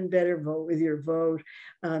 but even better vote with your vote.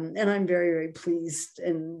 And I'm very, very pleased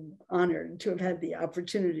and honored to have had the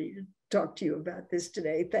opportunity to talk to you about this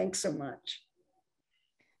today. Thanks so much.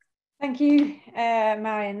 Thank you,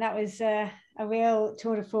 Marion. That was a real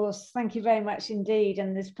tour de force. Thank you very much indeed.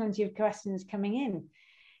 And there's plenty of questions coming in.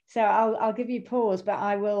 So I'll give you pause, but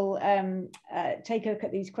I will take a look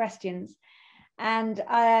at these questions. And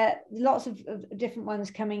lots of different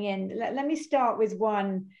ones coming in. Let me start with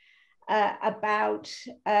one about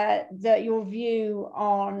your view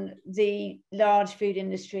on the large food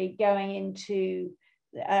industry going into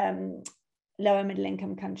lower middle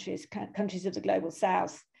income countries of the global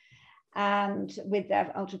south, and with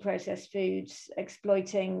their ultra-processed foods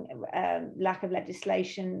exploiting lack of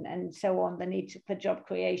legislation and so on, the need for job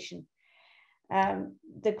creation.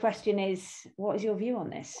 The question is, what is your view on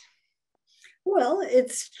this? Well,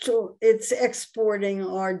 it's exporting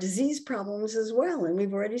our disease problems as well, and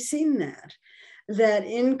we've already seen that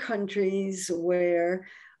in countries where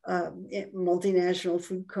multinational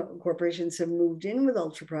food corporations have moved in with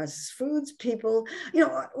ultra processed foods, people,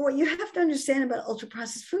 what you have to understand about ultra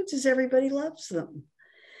processed foods is everybody loves them.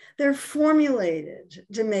 They're formulated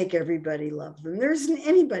to make everybody love them. There isn't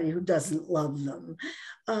anybody who doesn't love them.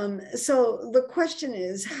 So the question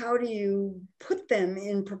is, how do you put them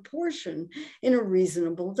in proportion in a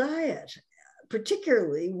reasonable diet?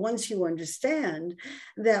 Particularly once you understand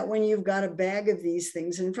that when you've got a bag of these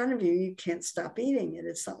things in front of you, you can't stop eating it.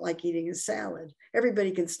 It's not like eating a salad.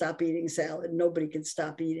 Everybody can stop eating salad. Nobody can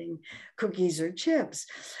stop eating cookies or chips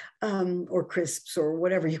or crisps or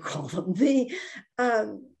whatever you call them. They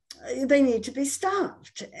need to be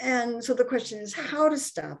stopped. And so the question is how to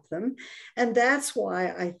stop them. And that's why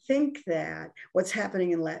I think that what's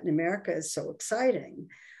happening in Latin America is so exciting,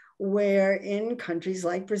 where in countries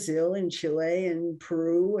like Brazil and Chile and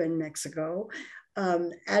Peru and Mexico,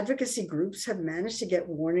 advocacy groups have managed to get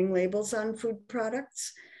warning labels on food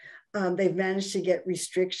products. They've managed to get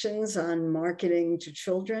restrictions on marketing to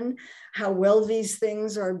children. How well these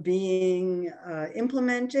things are being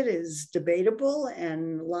implemented is debatable,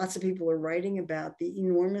 and lots of people are writing about the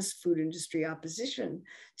enormous food industry opposition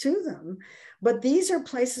to them. But these are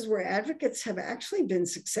places where advocates have actually been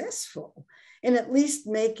successful in at least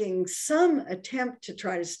making some attempt to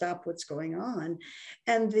try to stop what's going on.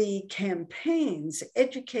 And the campaigns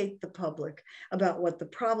educate the public about what the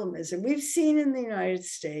problem is. And we've seen in the United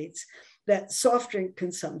States that soft drink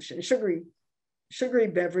consumption, sugary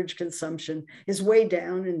beverage consumption is way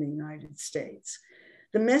down in the United States.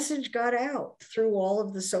 The message got out through all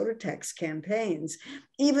of the soda tax campaigns,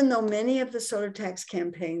 even though many of the soda tax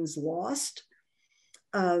campaigns lost.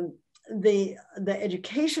 The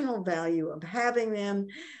educational value of having them,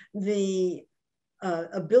 the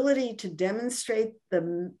ability to demonstrate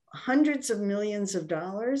the hundreds of millions of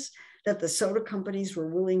dollars that the soda companies were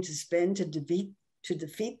willing to spend to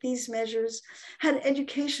defeat these measures had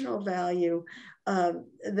educational value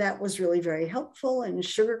that was really very helpful. And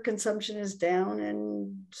sugar consumption is down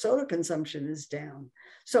and soda consumption is down.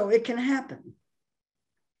 So it can happen.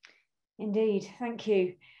 Indeed, thank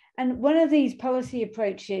you. And one of these policy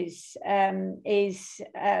approaches is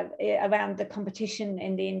around the competition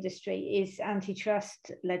in the industry is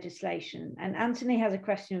antitrust legislation. And Anthony has a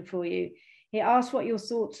question for you. He asked what your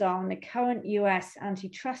thoughts are on the current US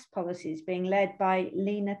antitrust policies being led by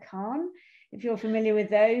Lina Khan. If you're familiar with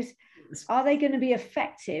those, are they going to be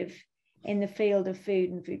effective in the field of food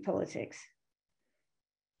and food politics?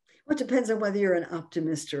 Well, it depends on whether you're an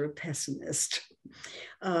optimist or a pessimist.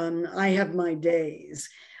 I have my days.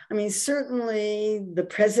 I mean, certainly the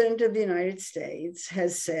president of the United States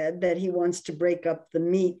has said that he wants to break up the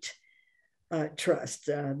meat trust.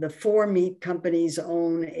 The 4 meat companies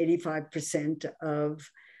own 85% of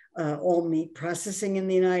all meat processing in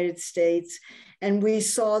the United States. And we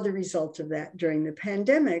saw the result of that during the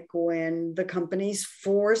pandemic when the companies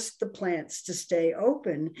forced the plants to stay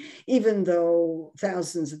open, even though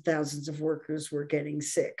thousands and thousands of workers were getting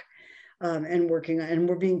sick. And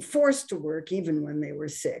were being forced to work even when they were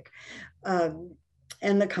sick. And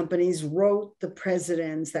the companies wrote the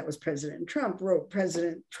presidents, that was President Trump, wrote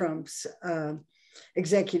President Trump's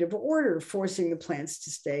executive order forcing the plants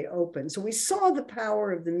to stay open. So we saw the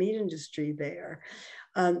power of the meat industry there.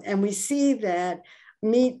 And we see that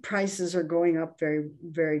meat prices are going up very,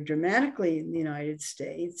 very dramatically in the United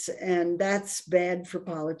States, and that's bad for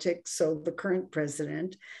politics. So the current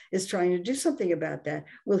president is trying to do something about that.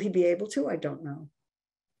 Will he be able to? I don't know.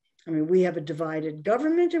 I mean, we have a divided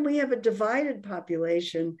government and we have a divided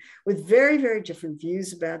population with very, very different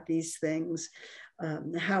views about these things.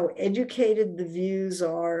 How educated the views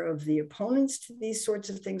are of the opponents to these sorts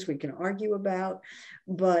of things we can argue about,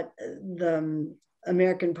 but the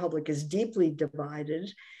American public is deeply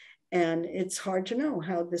divided, and it's hard to know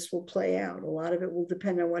how this will play out. A lot of it will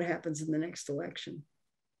depend on what happens in the next election.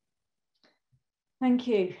 Thank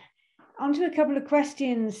you. On to a couple of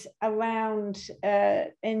questions around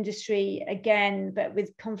industry again, but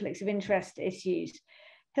with conflicts of interest issues.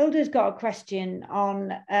 Hilda's got a question on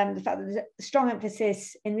the fact that there's a strong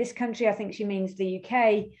emphasis in this country, I think she means the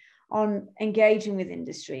UK, on engaging with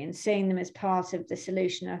industry and seeing them as part of the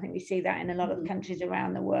solution. I think we see that in a lot of countries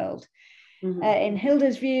around the world. In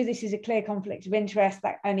Hilda's view, this is a clear conflict of interest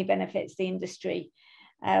that only benefits the industry,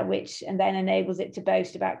 and then enables it to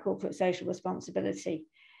boast about corporate social responsibility.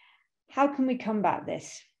 How can we combat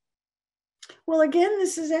this? Well, again,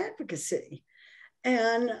 this is advocacy.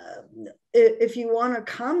 And if you want to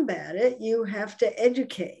combat it, you have to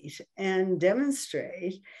educate and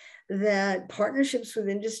demonstrate that partnerships with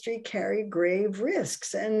industry carry grave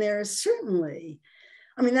risks. And there are certainly,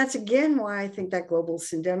 I mean, that's again why I think that global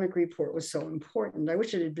syndemic report was so important. I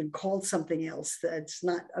wish it had been called something else. That's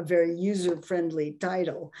not a very user-friendly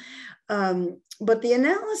title. But the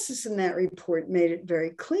analysis in that report made it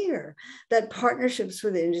very clear that partnerships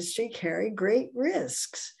with industry carry great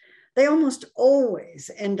risks. They almost always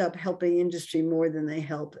end up helping industry more than they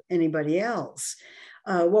help anybody else.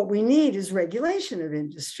 What we need is regulation of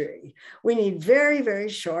industry. We need very, very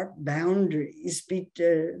sharp boundaries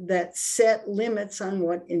that set limits on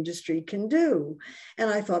what industry can do. And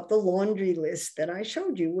I thought the laundry list that I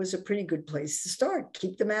showed you was a pretty good place to start.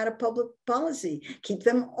 Keep them out of public policy, keep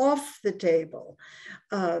them off the table.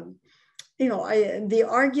 The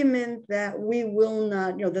argument that we will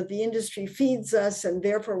not, that the industry feeds us and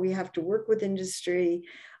therefore we have to work with industry,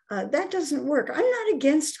 that doesn't work. I'm not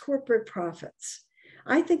against corporate profits.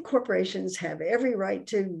 I think corporations have every right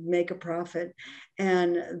to make a profit,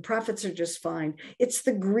 and profits are just fine. It's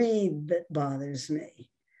the greed that bothers me.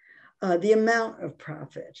 The amount of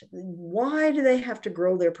profit. Why do they have to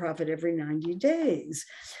grow their profit every 90 days?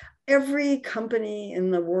 Every company in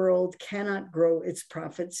the world cannot grow its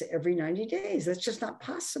profits every 90 days. That's just not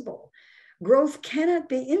possible. Growth cannot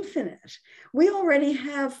be infinite. We already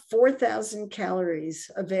have 4,000 calories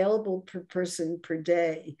available per person per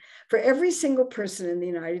day for every single person in the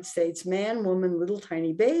United States, man, woman, little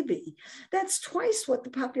tiny baby. That's twice what the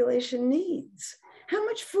population needs. How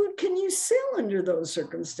much food can you sell under those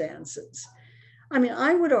circumstances? I mean,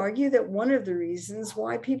 I would argue that one of the reasons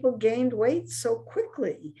why people gained weight so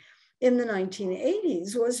quickly in the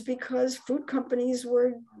 1980s was because food companies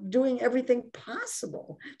were doing everything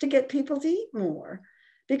possible to get people to eat more,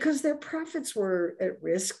 because their profits were at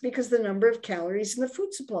risk, because the number of calories in the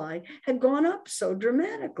food supply had gone up so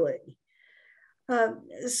dramatically.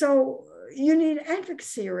 So you need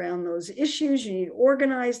advocacy around those issues. You need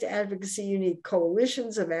organized advocacy. You need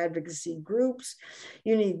coalitions of advocacy groups.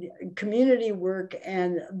 You need community work.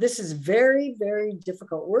 And this is very, very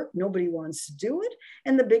difficult work. Nobody wants to do it.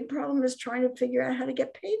 And the big problem is trying to figure out how to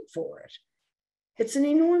get paid for it. It's an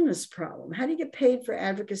enormous problem. How do you get paid for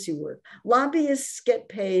advocacy work? Lobbyists get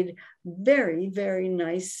paid very, very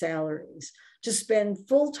nice salaries to spend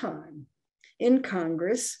full time in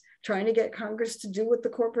Congress trying to get Congress to do what the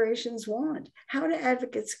corporations want. How do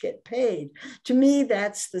advocates get paid? To me,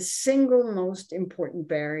 that's the single most important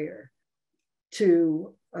barrier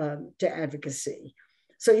to advocacy.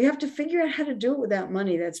 So you have to figure out how to do it without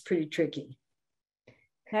money. That's pretty tricky.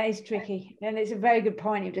 That is tricky. And it's a very good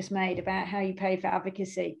point you've just made about how you pay for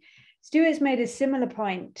advocacy. Stuart's made a similar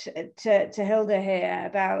point to Hilda here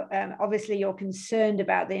about, obviously you're concerned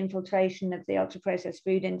about the infiltration of the ultra-processed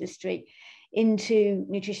food industry into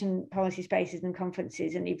nutrition policy spaces and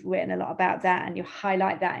conferences, and you've written a lot about that, and you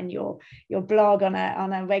highlight that in your blog on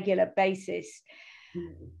a regular basis.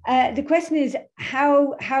 The question is,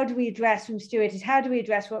 how do we address, from Stuart, is how do we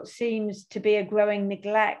address what seems to be a growing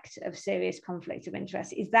neglect of serious conflict of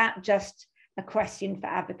interest? Is that just a question for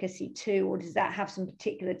advocacy too, or does that have some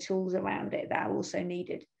particular tools around it that are also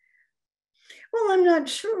needed? Well, I'm not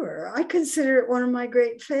sure. I consider it one of my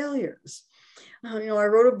great failures. I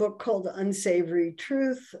wrote a book called Unsavory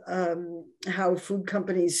Truth, how food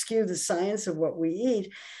companies skew the science of what we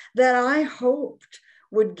eat, that I hoped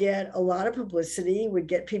would get a lot of publicity, would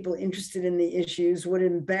get people interested in the issues, would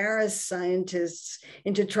embarrass scientists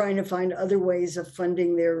into trying to find other ways of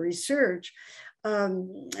funding their research.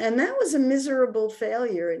 And that was a miserable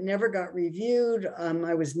failure. It never got reviewed.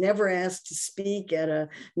 I was never asked to speak at a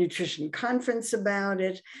nutrition conference about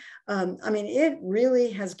it. It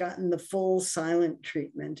really has gotten the full silent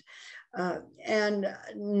treatment. And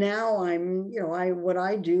now what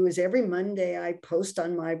I do is every Monday I post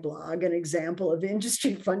on my blog an example of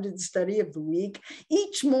industry-funded study of the week,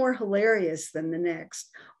 each more hilarious than the next,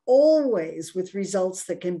 always with results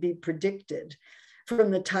that can be predicted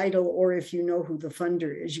from the title, or if you know who the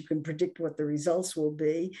funder is, you can predict what the results will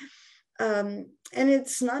be. And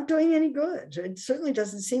it's not doing any good. It certainly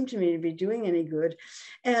doesn't seem to me to be doing any good.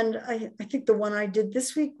 And I think the one I did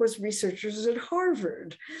this week was researchers at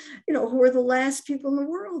Harvard, who are the last people in the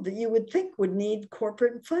world that you would think would need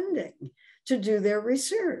corporate funding to do their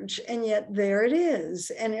research. And yet there it is.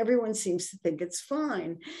 And everyone seems to think it's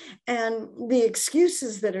fine. And the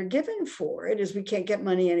excuses that are given for it is we can't get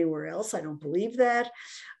money anywhere else. I don't believe that.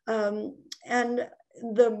 And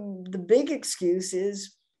the big excuse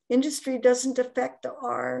is industry doesn't affect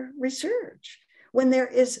our research, when there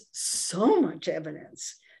is so much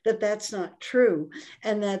evidence that that's not true,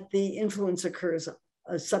 and that the influence occurs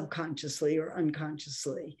subconsciously or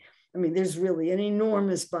unconsciously. I mean, there's really an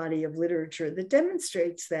enormous body of literature that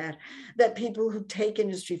demonstrates that people who take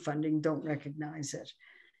industry funding don't recognize it.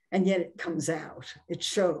 And yet it comes out, it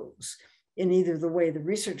shows in either the way the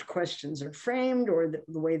research questions are framed or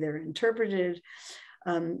the way they're interpreted.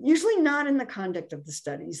 Usually not in the conduct of the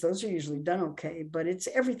studies. Those are usually done okay, but it's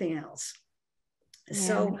everything else.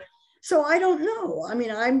 Yeah. So I don't know. I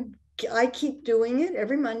mean, I keep doing it.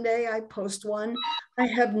 Every Monday I post one. I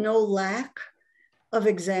have no lack of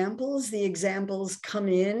examples. The examples come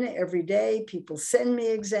in every day. People send me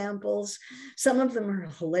examples. Some of them are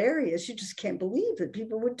hilarious. You just can't believe that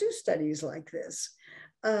people would do studies like this.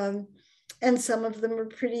 And some of them are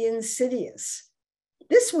pretty insidious.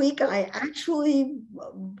 This week, I actually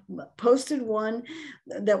posted one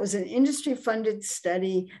that was an industry-funded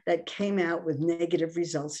study that came out with negative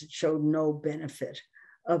results. It showed no benefit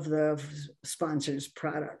of the sponsor's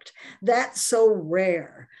product. That's so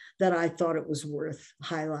rare that I thought it was worth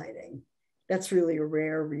highlighting. That's really a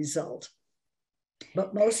rare result.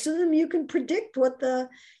 But most of them, you can predict the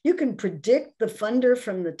funder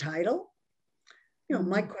from the title. You know,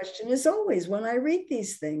 my question is always, when I read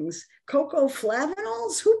these things, cocoa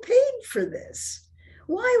flavanols, who paid for this?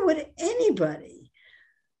 Why would anybody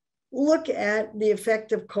look at the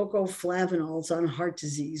effect of cocoa flavanols on heart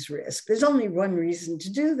disease risk? There's only one reason to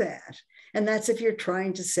do that, and that's if you're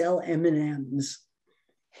trying to sell M&Ms.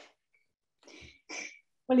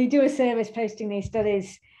 Well, you do a service posting these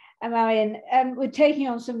studies, Marion. We're taking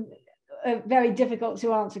on some very difficult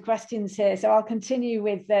to answer questions here. So I'll continue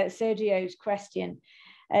with Sergio's question.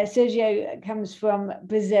 Sergio comes from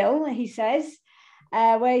Brazil, he says,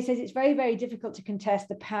 where he says it's very, very difficult to contest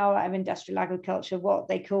the power of industrial agriculture, what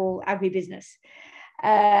they call agribusiness.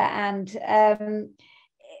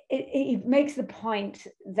 He makes the point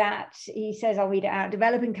that he says, I'll read it out,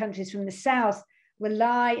 developing countries from the South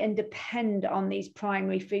rely and depend on these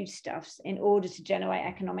primary foodstuffs in order to generate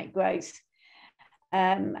economic growth.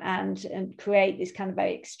 And create this kind of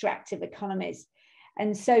very extractive economies.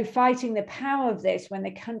 And so fighting the power of this when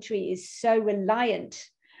the country is so reliant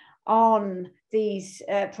on these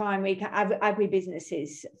primary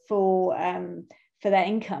agribusinesses for their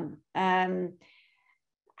income.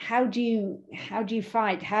 How do you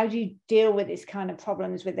fight? How do you deal with this kind of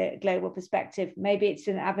problems with a global perspective? Maybe it's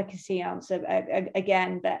an advocacy answer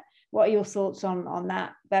again, but what are your thoughts on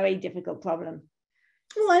that very difficult problem?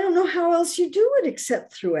 Well, I don't know how else you do it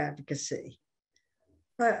except through advocacy.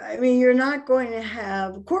 I mean, you're not going to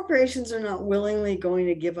have, corporations are not willingly going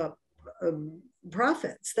to give up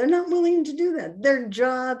profits. They're not willing to do that. Their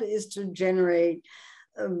job is to generate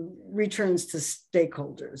returns to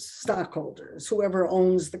stockholders, whoever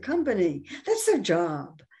owns the company. That's their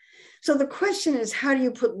job. So the question is, how do you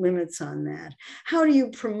put limits on that? How do you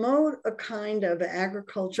promote a kind of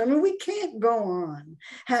agriculture? I mean, we can't go on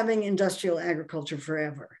having industrial agriculture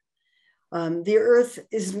forever. The earth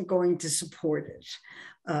isn't going to support it.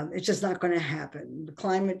 It's just not going to happen. The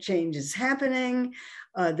climate change is happening.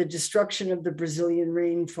 The destruction of the Brazilian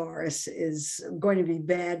rainforest is going to be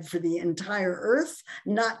bad for the entire earth,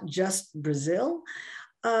 not just Brazil.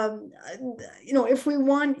 You know, if we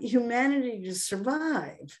want humanity to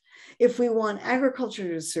survive, if we want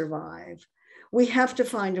agriculture to survive, we have to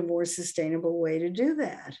find a more sustainable way to do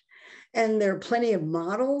that. And there are plenty of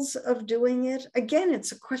models of doing it. Again,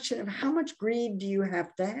 it's a question of how much greed do you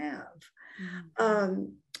have to have?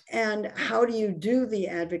 And how do you do the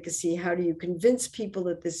advocacy? How do you convince people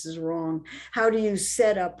that this is wrong? How do you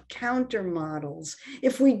set up counter models?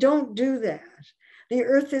 If we don't do that, the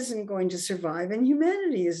earth isn't going to survive and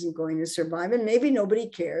humanity isn't going to survive. And maybe nobody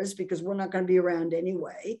cares because we're not going to be around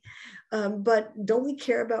anyway. But don't we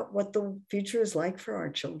care about what the future is like for our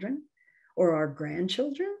children or our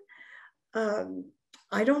grandchildren?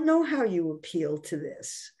 I don't know how you appeal to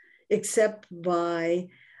this, except by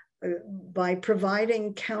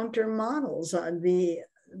providing counter models.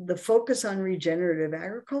 The focus on regenerative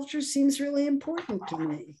agriculture seems really important to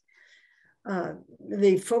me.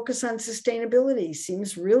 The focus on sustainability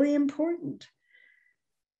seems really important.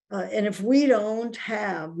 And if we don't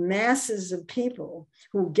have masses of people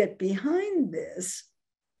who get behind this,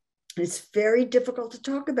 it's very difficult to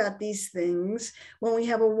talk about these things when we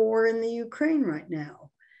have a war in the Ukraine right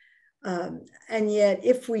now. And yet,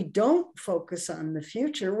 if we don't focus on the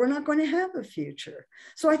future, we're not going to have a future.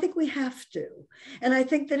 So I think we have to. And I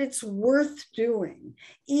think that it's worth doing,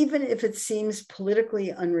 even if it seems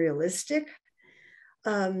politically unrealistic,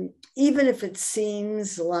 even if it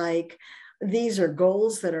seems like these are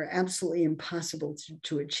goals that are absolutely impossible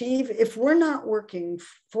to achieve. If we're not working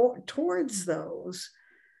towards those,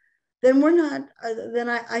 then we're not, then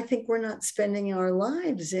I think we're not spending our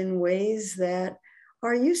lives in ways that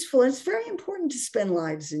are useful. And it's very important to spend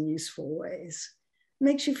lives in useful ways. It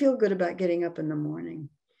makes you feel good about getting up in the morning.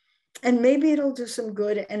 And maybe it'll do some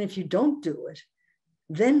good. And if you don't do it,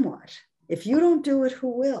 then what? If you don't do it,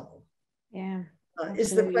 who will? Yeah.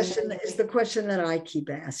 Is the question that I keep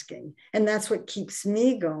asking. And that's what keeps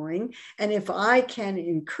me going. And if I can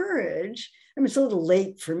encourage, I mean, it's a little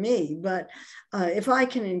late for me, but if I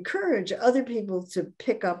can encourage other people to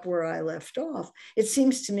pick up where I left off, it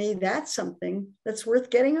seems to me that's something that's worth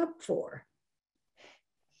getting up for.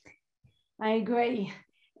 I agree.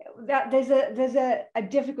 That there's a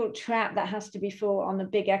difficult trap that has to be fought on the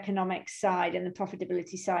big economic side and the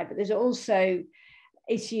profitability side, but there's also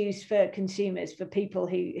issues for consumers, for people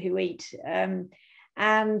who eat.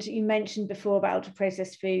 And you mentioned before about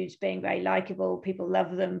ultra-processed foods being very likable. People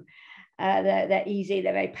love them. They're easy.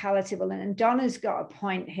 They're very palatable. And Donna's got a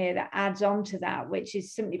point here that adds on to that, which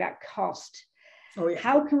is simply about cost. Oh, yeah.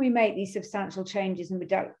 How can we make these substantial changes and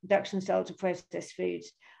reductions to ultra-processed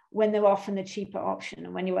foods when they're often the cheaper option,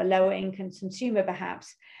 and when you're a lower income consumer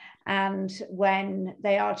perhaps, and when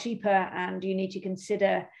they are cheaper and you need to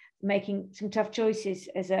consider making some tough choices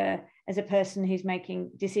as a person who's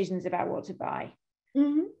making decisions about what to buy?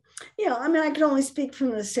 Mm-hmm. Yeah, I mean, I can only speak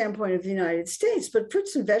from the standpoint of the United States, but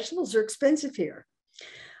fruits and vegetables are expensive here.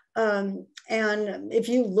 And if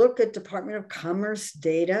you look at Department of Commerce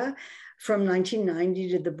data from 1990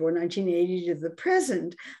 to the 1980 to the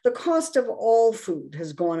present, the cost of all food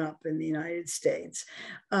has gone up in the United States.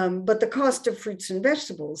 But the cost of fruits and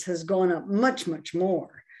vegetables has gone up much, much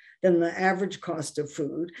more than the average cost of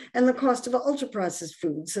food. And the cost of ultra-processed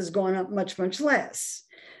foods has gone up much, much less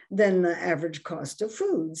than the average cost of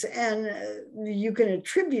foods. And you can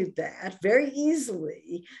attribute that very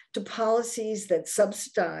easily to policies that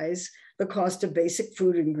subsidize the cost of basic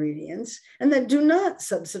food ingredients and that do not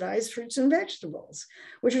subsidize fruits and vegetables,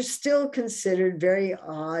 which are still considered very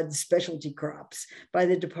odd specialty crops by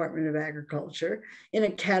the Department of Agriculture in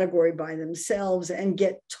a category by themselves and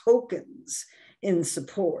get tokens in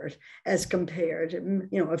support as compared,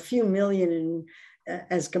 a few million in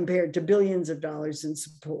as compared to billions of dollars in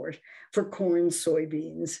support for corn,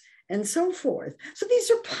 soybeans, and so forth. So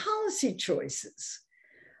these are policy choices.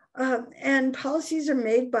 And policies are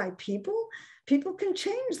made by people. People can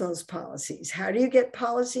change those policies. How do you get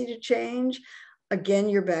policy to change? Again,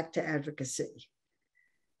 you're back to advocacy.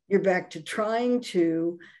 You're back to trying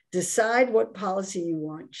to decide what policy you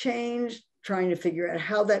want changed, trying to figure out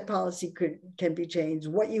how that policy can be changed,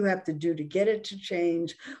 what you have to do to get it to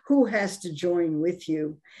change, who has to join with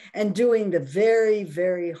you, and doing the very,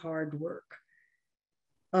 very hard work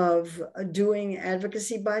of doing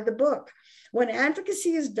advocacy by the book. When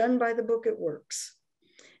advocacy is done by the book, it works.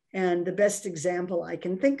 And the best example I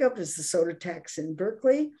can think of is the soda tax in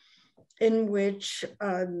Berkeley, in which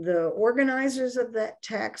the organizers of that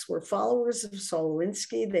tax were followers of Saul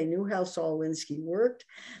Alinsky. They knew how Saul Alinsky worked.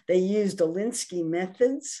 They used Alinsky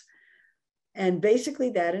methods. And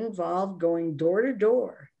basically that involved going door to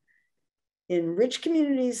door in rich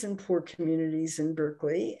communities and poor communities in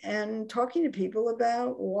Berkeley and talking to people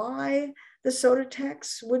about why the soda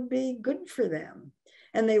tax would be good for them.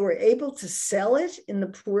 And they were able to sell it in the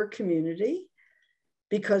poor community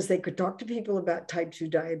because they could talk to people about type 2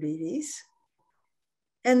 diabetes.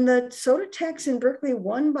 And the soda tax in Berkeley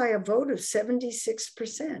won by a vote of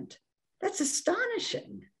 76%. That's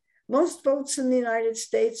astonishing. Most votes in the United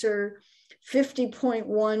States are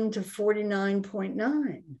 50.1 to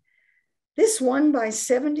 49.9. This won by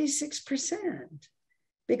 76%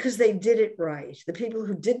 because they did it right. The people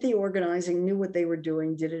who did the organizing knew what they were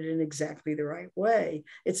doing, did it in exactly the right way.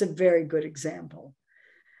 It's a very good example.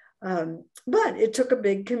 But it took a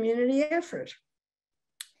big community effort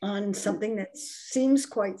on something that seems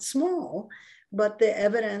quite small, but the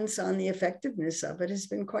evidence on the effectiveness of it has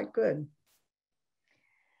been quite good.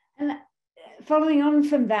 And following on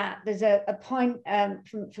from that, there's a point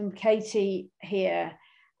from Katie here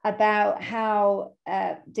about how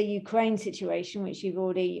the Ukraine situation, which you've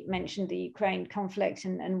already mentioned, the Ukraine conflict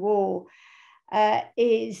and war,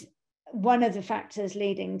 is one of the factors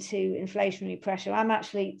leading to inflationary pressure. I'm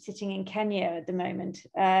actually sitting in Kenya at the moment,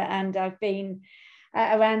 and I've been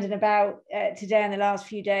around and about today in the last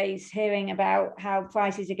few days hearing about how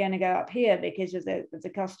prices are going to go up here because of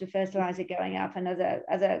the cost of fertilizer going up and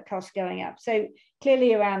other costs going up. So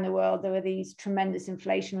clearly around the world, there are these tremendous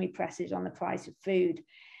inflationary pressures on the price of food.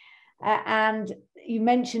 And you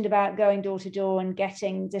mentioned about going door to door and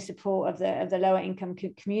getting the support of the lower income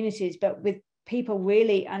communities, but with people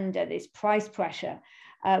really under this price pressure,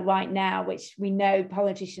 right now, which we know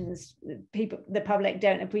politicians, the public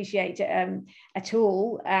don't appreciate at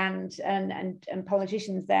all, and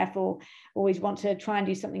politicians therefore always want to try and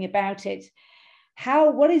do something about it.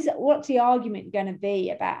 What's the argument going to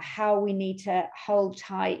be about how we need to hold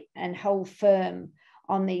tight and hold firm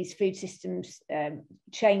on these food systems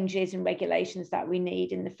changes and regulations that we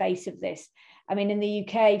need in the face of this? I mean, in the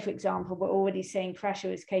UK, for example, we're already seeing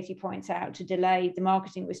pressure, as Katie points out, to delay the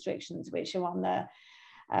marketing restrictions, which are on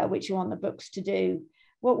the books to do.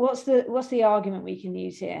 What's the argument we can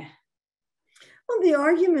use here? Well, the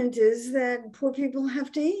argument is that poor people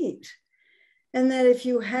have to eat. And that if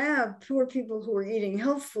you have poor people who are eating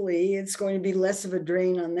healthfully, it's going to be less of a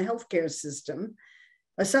drain on the healthcare system,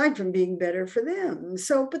 aside from being better for them.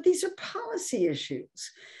 But these are policy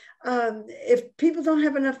issues. If people don't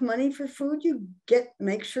have enough money for food,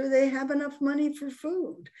 make sure they have enough money for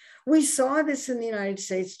food. We saw this in the United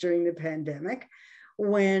States during the pandemic,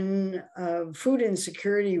 when food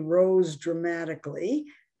insecurity rose dramatically.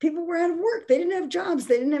 People were out of work. They didn't have jobs.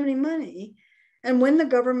 They didn't have any money. And when the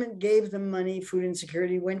government gave them money, food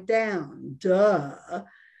insecurity went down. Duh.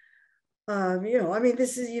 I mean, you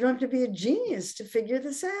don't have to be a genius to figure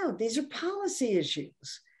this out. These are policy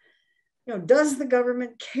issues. Does the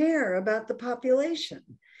government care about the population?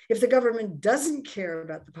 If the government doesn't care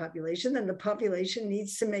about the population, then the population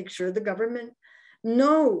needs to make sure the government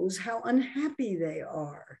knows how unhappy they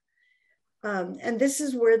are. And this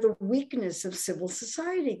is where the weakness of civil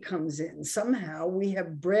society comes in. Somehow we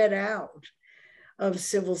have bred out of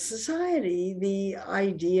civil society the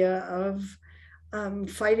idea of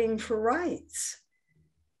fighting for rights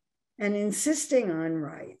and insisting on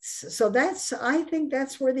rights. So I think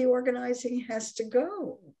that's where the organizing has to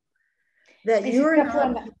go. That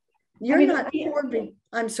not poor.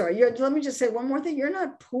 I'm sorry. Let me just say one more thing. You're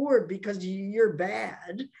not poor because you're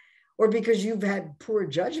bad or because you've had poor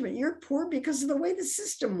judgment. You're poor because of the way the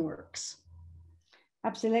system works.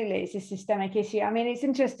 Absolutely, it's a systemic issue. I mean, it's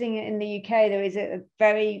interesting, in the UK, there is a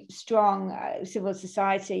very strong civil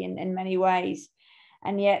society in many ways,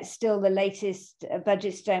 and yet still the latest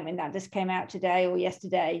budget statement that just came out today or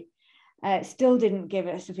yesterday still didn't give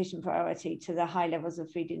a sufficient priority to the high levels of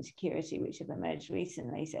food insecurity which have emerged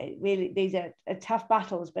recently. So really, these are tough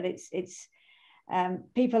battles, but it's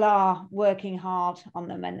people are working hard on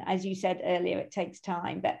them, and as you said earlier, it takes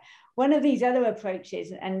time. But one of these other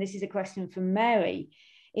approaches, and this is a question from Mary,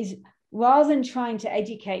 is rather than trying to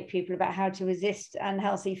educate people about how to resist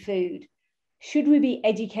unhealthy food, should we be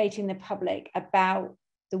educating the public about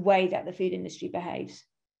the way that the food industry behaves?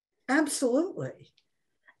 Absolutely.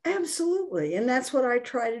 Absolutely. And that's what I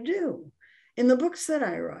try to do in the books that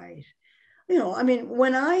I write. I mean,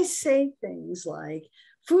 when I say things like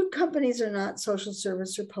food companies are not social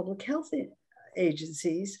service or public health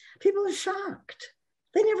agencies, people are shocked.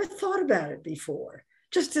 They never thought about it before,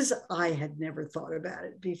 just as I had never thought about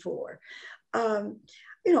it before.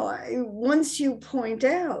 Once you point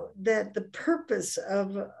out that the purpose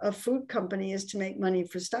of a food company is to make money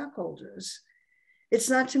for stockholders, it's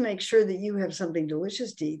not to make sure that you have something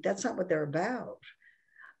delicious to eat. That's not what they're about.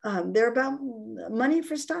 They're about money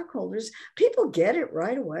for stockholders. People get it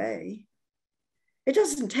right away. It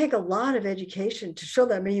doesn't take a lot of education to show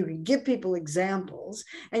that. I mean, you can give people examples,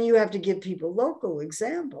 and you have to give people local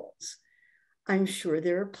examples. I'm sure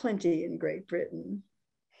there are plenty in Great Britain.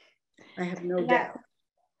 I have no doubt.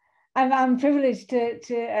 I'm privileged to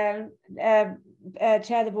chair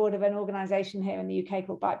the board of an organisation here in the UK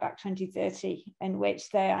called Bite Back 2030, in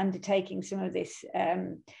which they're undertaking some of this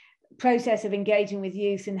process of engaging with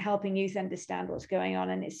youth and helping youth understand what's going on.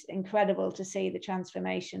 And it's incredible to see the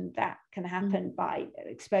transformation that can happen by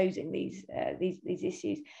exposing these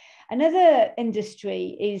issues. Another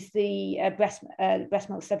industry is the breast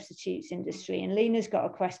milk substitutes industry. And Lena's got a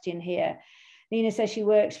question here. Lena says she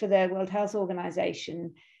works for the World Health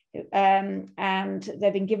Organization, and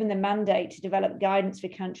they've been given the mandate to develop guidance for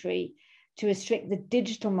country to restrict the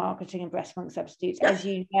digital marketing of breast milk substitutes. As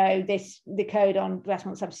you know, the code on breast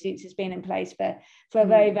milk substitutes has been in place for a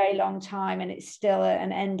very, very long time, and it's still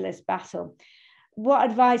an endless battle. What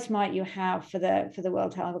advice might you have for the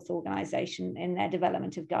World Health Organization in their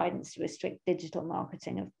development of guidance to restrict digital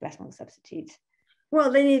marketing of breast milk substitutes? Well,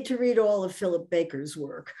 they need to read all of Philip Baker's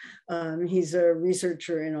work. He's a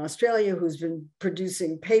researcher in Australia who's been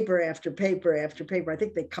producing paper after paper after paper. I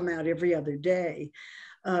think they come out every other day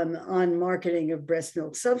on marketing of breast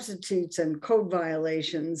milk substitutes and code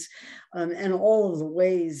violations, and all of the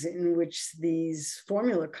ways in which these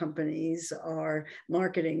formula companies are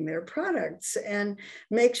marketing their products, and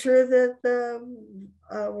make sure that the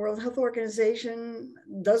World Health Organization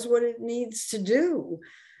does what it needs to do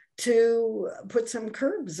to put some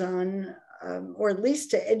curbs on, or at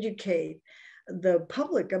least to educate the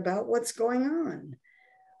public about what's going on.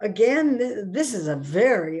 Again, this is a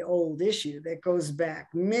very old issue that goes back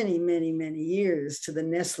many, many, many years to the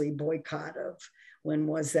Nestle boycott of, when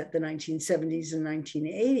was that, the 1970s and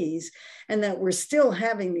 1980s, and that we're still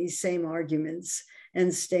having these same arguments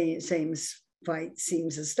and same fight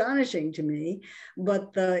seems astonishing to me,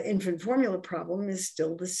 but the infant formula problem is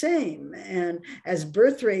still the same. And as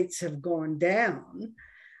birth rates have gone down,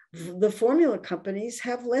 the formula companies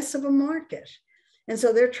have less of a market. And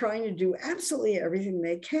so they're trying to do absolutely everything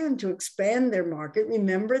they can to expand their market.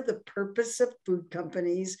 Remember, the purpose of food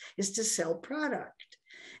companies is to sell product.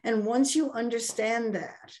 And once you understand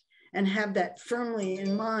that and have that firmly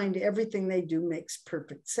in mind, everything they do makes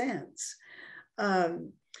perfect sense.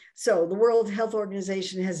 So the World Health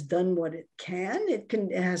Organization has done what it can. It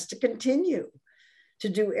has to continue to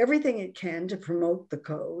do everything it can to promote the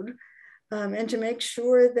code. And to make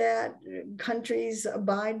sure that countries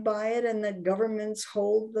abide by it and that governments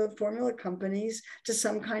hold the formula companies to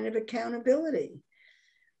some kind of accountability.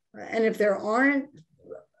 And if there aren't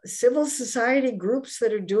civil society groups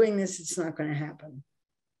that are doing this, it's not going to happen.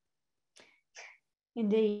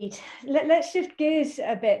 Indeed. Let's shift gears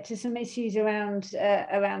a bit to some issues around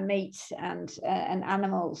meat and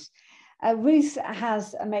animals. Ruth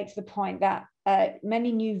makes the point that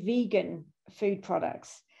many new vegan food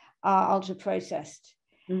products are ultra processed.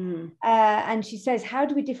 Mm-hmm. And she says, how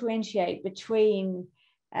do we differentiate between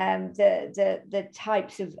the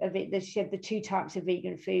types of it? She said the two types of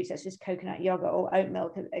vegan foods, such as coconut yogurt or oat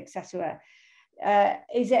milk, etc.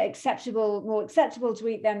 Is it more acceptable to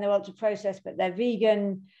eat them? They're ultra processed, but they're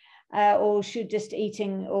vegan, or should just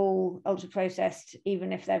eating all ultra processed,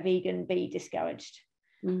 even if they're vegan, be discouraged?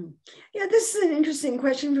 Mm. Yeah, this is an interesting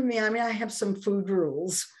question for me. I mean, I have some food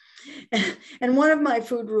rules. And one of my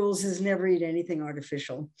food rules is never eat anything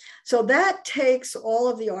artificial. So that takes all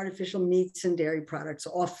of the artificial meats and dairy products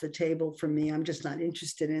off the table for me. I'm just not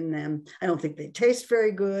interested in them. I don't think they taste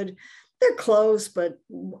very good. They're close, but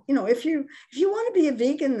if you want to be a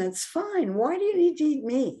vegan, that's fine. Why do you need to eat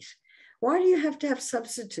meat? Why do you have to have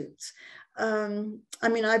substitutes? I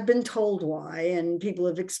mean, I've been told why, and people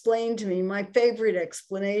have explained to me. My favorite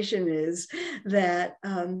explanation is that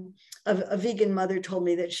a vegan mother told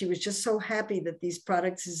me that she was just so happy that these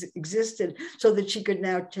products existed so that she could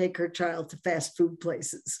now take her child to fast food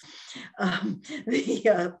places. I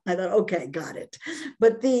thought, okay, got it.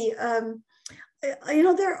 But they're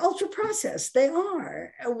ultra processed. They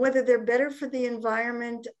are. Whether they're better for the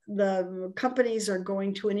environment, the companies are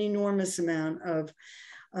going to an enormous amount of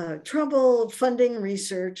trouble funding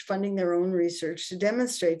their own research to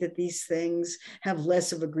demonstrate that these things have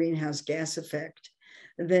less of a greenhouse gas effect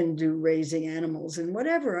than do raising animals and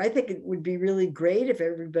whatever. I think it would be really great if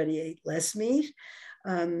everybody ate less meat.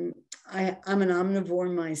 I'm an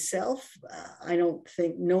omnivore myself. I don't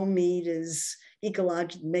think no meat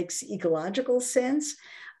makes ecological sense.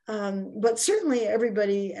 But certainly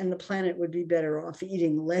everybody and the planet would be better off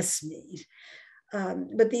eating less meat.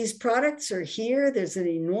 But these products are here. There's an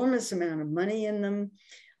enormous amount of money in them.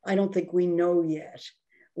 I don't think we know yet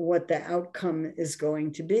what the outcome is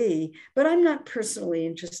going to be, but I'm not personally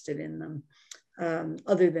interested in them,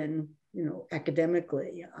 other than,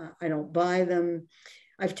 academically. I don't buy them.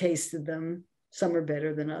 I've tasted them. Some are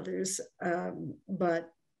better than others. But,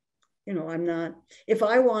 I'm not, if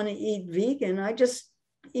I want to eat vegan, I just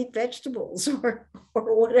eat vegetables or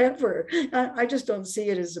whatever. I just don't see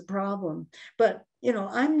it as a problem. But,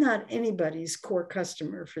 I'm not anybody's core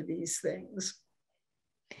customer for these things.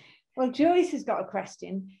 Well, Joyce has got a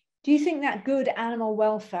question. Do you think that good animal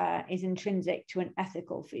welfare is intrinsic to an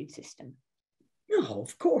ethical food system? No,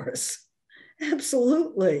 of course.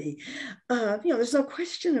 Absolutely. There's no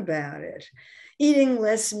question about it. Eating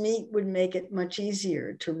less meat would make it much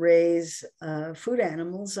easier to raise food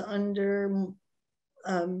animals under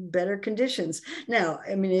better conditions. Now,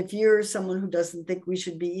 I mean, if you're someone who doesn't think we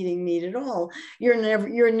should be eating meat at all,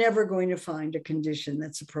 you're never going to find a condition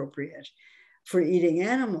that's appropriate for eating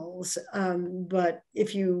animals. But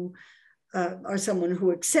if you are someone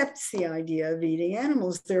who accepts the idea of eating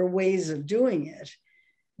animals, there are ways of doing it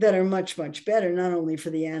that are much, much better, not only for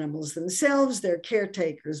the animals themselves, their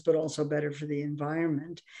caretakers, but also better for the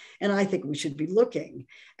environment. And I think we should be looking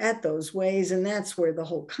at those ways. And that's where the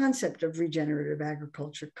whole concept of regenerative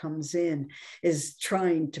agriculture comes in, is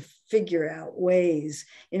trying to figure out ways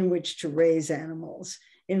in which to raise animals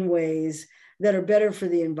in ways that are better for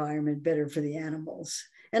the environment, better for the animals,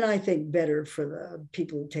 and I think better for the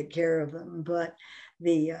people who take care of them. But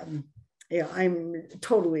I'm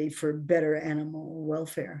totally for better animal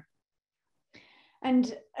welfare.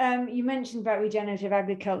 And you mentioned about regenerative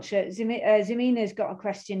agriculture. Zamina's got a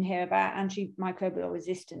question here about antimicrobial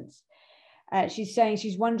resistance. She's saying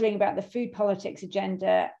she's wondering about the food politics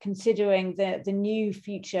agenda, considering the new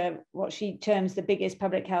future, what she terms the biggest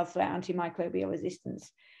public health threat, antimicrobial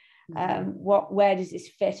resistance. Where does this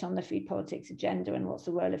fit on the food politics agenda, and what's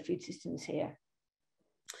the role of food systems here?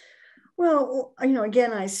 Well,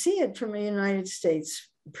 again, I see it from a United States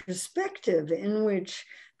perspective, in which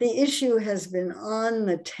the issue has been on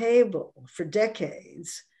the table for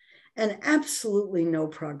decades and absolutely no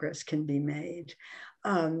progress can be made.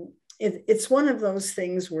 It's one of those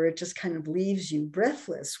things where it just kind of leaves you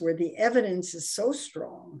breathless, where the evidence is so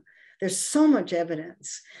strong. There's so much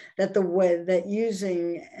evidence that the way that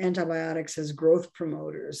using antibiotics as growth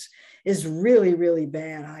promoters is really, really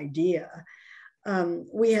bad idea.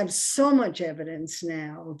 We have so much evidence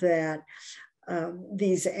now that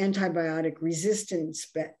these antibiotic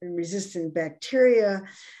resistant bacteria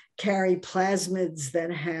carry plasmids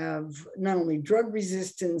that have not only drug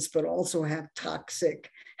resistance, but also have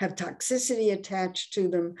toxicity attached to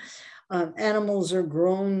them. Animals are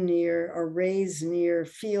raised near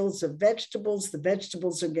fields of vegetables. The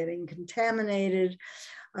vegetables are getting contaminated.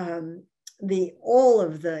 All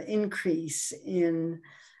of the increase in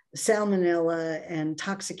Salmonella and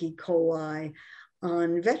toxic E. coli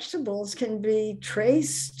on vegetables can be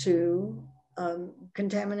traced to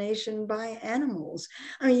contamination by animals.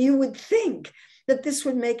 I mean, you would think that this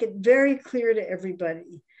would make it very clear to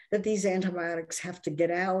everybody that these antibiotics have to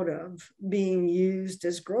get out of being used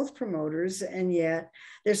as growth promoters, and yet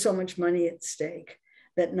there's so much money at stake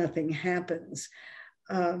that nothing happens.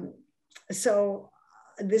 So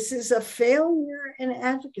this is a failure in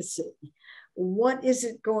advocacy. What is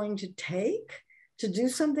it going to take to do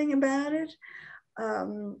something about it?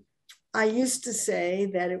 I used to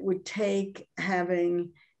say that it would take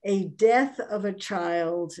having a death of a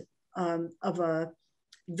child of a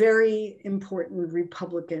very important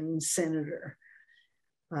Republican senator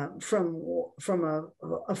from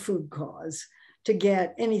a food cause to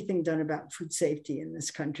get anything done about food safety in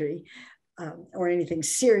this country, or anything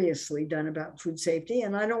seriously done about food safety.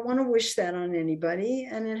 And I don't want to wish that on anybody,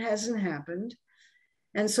 and it hasn't happened.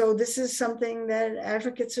 And so this is something that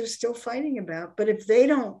advocates are still fighting about. But if they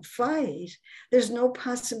don't fight, there's no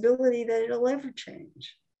possibility that it'll ever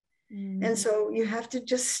change. And so you have to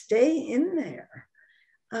just stay in there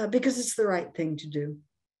because it's the right thing to do.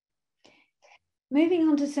 Moving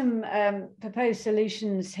on to some proposed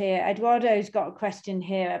solutions here. Eduardo's got a question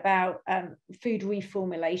here about food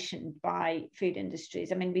reformulation by food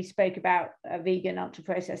industries. I mean, we spoke about vegan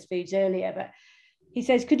ultra-processed foods earlier, but he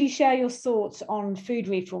says, could you share your thoughts on food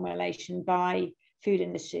reformulation by food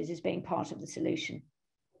industries as being part of the solution?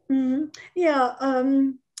 Yeah,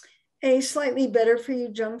 a slightly better for you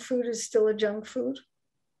junk food is still a junk food.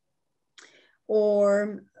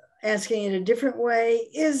 Or asking it a different way,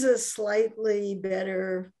 is a slightly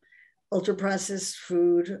better ultra-processed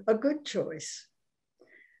food a good choice?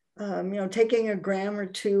 Taking a gram or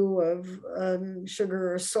two of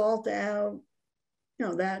sugar or salt out,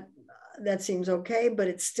 that seems okay, but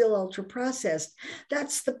it's still ultra-processed.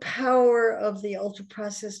 That's the power of the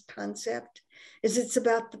ultra-processed concept, is it's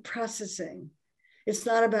about the processing. It's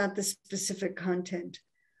not about the specific content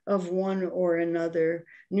of one or another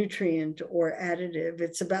nutrient or additive.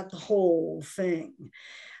 It's about the whole thing.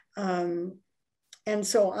 And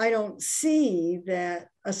so I don't see that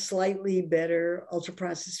a slightly better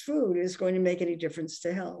ultra-processed food is going to make any difference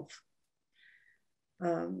to health.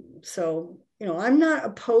 So, I'm not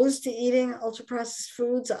opposed to eating ultra-processed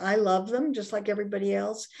foods. I love them just like everybody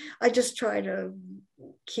else. I just try to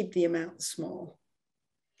keep the amount small.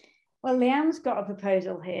 Well, Leanne's got a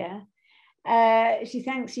proposal here. She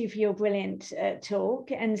thanks you for your brilliant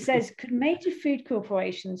talk and says, could major food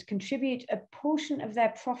corporations contribute a portion of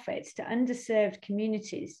their profits to underserved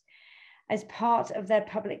communities as part of their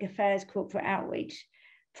public affairs corporate outreach,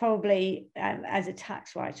 probably as a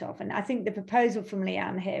tax write-off? And I think the proposal from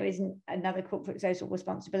Leanne here isn't another corporate social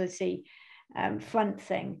responsibility front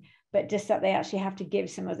thing, but just that they actually have to give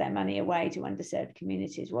some of their money away to underserved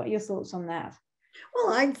communities. What are your thoughts on that?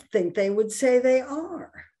 Well, I think they would say they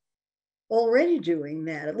are already doing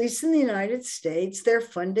that. At least in the United States, they're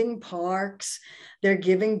funding parks, they're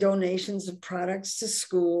giving donations of products to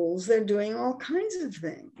schools, they're doing all kinds of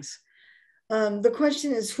things. The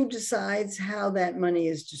question is, who decides how that money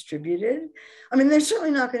is distributed? I mean, they're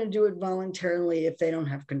certainly not going to do it voluntarily if they don't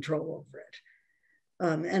have control over it,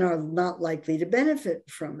 and are not likely to benefit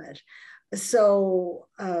from it. So,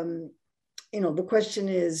 the question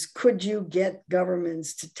is, could you get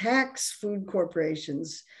governments to tax food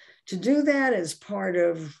corporations to do that as part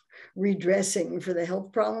of redressing for the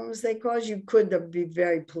health problems they cause, you could. That would be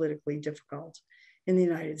very politically difficult in the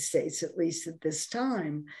United States, at least at this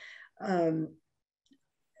time.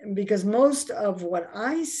 Because most of what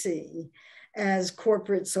I see as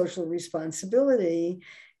corporate social responsibility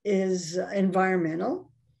is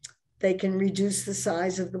environmental. They can reduce the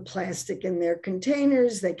size of the plastic in their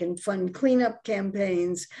containers. They can fund cleanup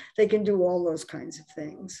campaigns. They can do all those kinds of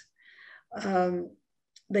things.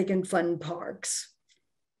 They can fund parks.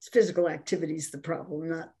 It's physical activity is the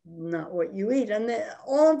problem, not what you eat. And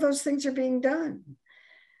all of those things are being done.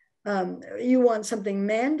 You want something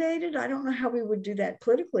mandated? I don't know how we would do that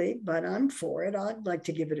politically, but I'm for it. I'd like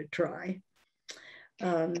to give it a try.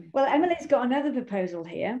 Well, Emily's got another proposal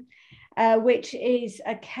here, which is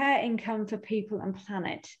a care income for people and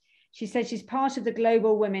planet. She says she's part of the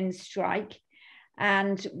global women's strike,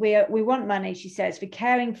 and we want money, she says, for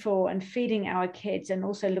caring for and feeding our kids and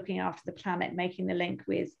also looking after the planet, making the link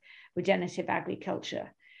with regenerative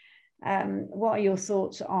agriculture. What are your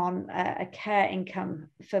thoughts on a care income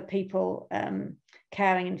for people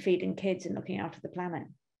caring and feeding kids and looking after the planet?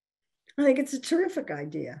 I think it's a terrific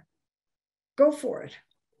idea. Go for it.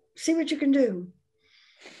 See what you can do.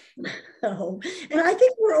 And I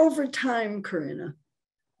think we're over time, Corinna.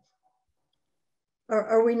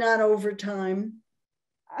 Are we not over time?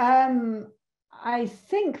 I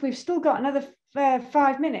think we've still got another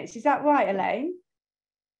 5 minutes. Is that right, Elaine?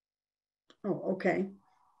 Oh, okay.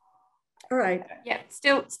 All right. Yeah,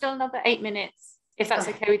 still another 8 minutes, if that's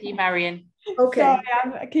okay with you, Marion. Okay. Sorry,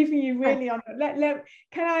 I'm keeping you really on.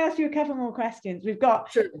 Can I ask you a couple more questions? We've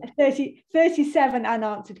got 37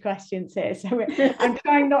 unanswered questions here, so I'm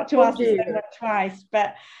trying not to ask the same one twice.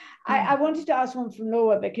 But I wanted to ask one from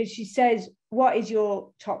Laura, because she says, what is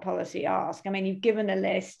your top policy ask? I mean, you've given a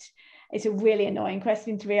list. It's a really annoying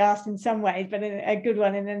question to be asked in some ways, but a good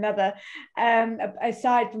one in another.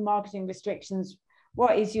 Aside from marketing restrictions,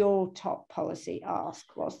 what is your top policy ask?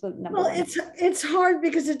 What's the number one? It's hard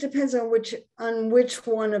because it depends on which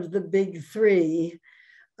one of the big three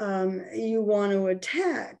you want to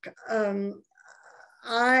attack.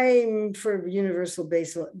 I'm for universal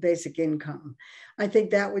basic income. I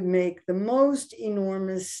think that would make the most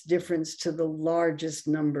enormous difference to the largest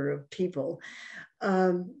number of people.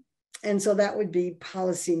 And so that would be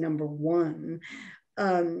policy number one.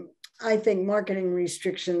 I think marketing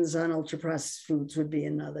restrictions on ultra-processed foods would be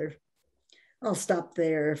another. I'll stop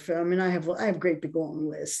there. I have great big long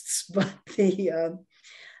lists, but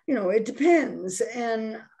it depends.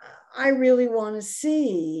 And I really want to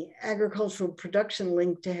see agricultural production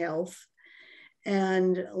linked to health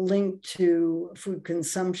and linked to food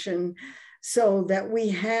consumption, so that we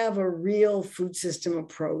have a real food system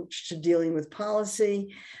approach to dealing with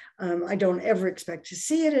policy. I don't ever expect to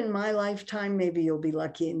see it in my lifetime. Maybe you'll be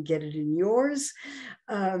lucky and get it in yours.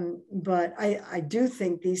 But I do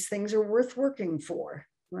think these things are worth working for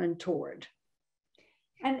and toward.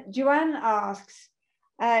 And Joanne asks,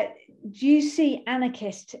 do you see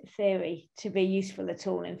anarchist theory to be useful at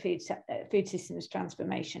all in food systems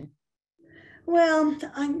transformation? Well,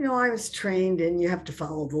 I was trained in you have to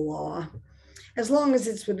follow the law. As long as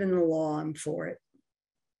it's within the law, I'm for it.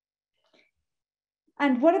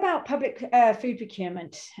 And what about public food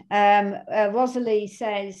procurement? Rosalie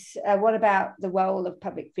says, what about the role of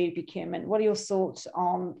public food procurement? What are your thoughts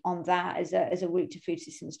on that as a route to food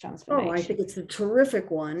systems transformation? Oh, I think it's a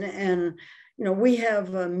terrific one. And, we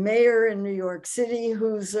have a mayor in New York City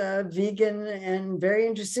who's vegan and very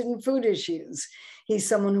interested in food issues. He's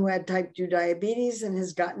someone who had type 2 diabetes and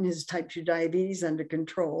has gotten his type 2 diabetes under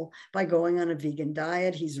control by going on a vegan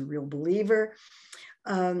diet. He's a real believer.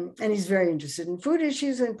 And he's very interested in food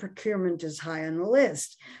issues, and procurement is high on the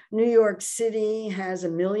list. New York City has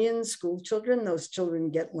 1 million school children. Those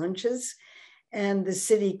children get lunches, and the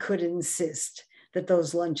city could insist that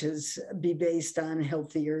those lunches be based on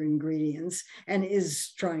healthier ingredients, and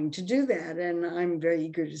is trying to do that. And I'm very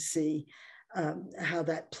eager to see how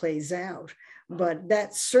that plays out. But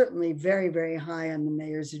that's certainly very, very high on the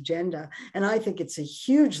mayor's agenda. And I think it's a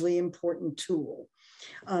hugely important tool.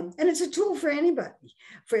 And it's a tool for anybody.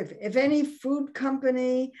 If any food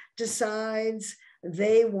company decides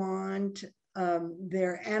they want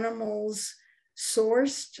their animals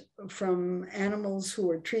sourced from animals who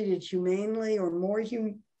are treated humanely or more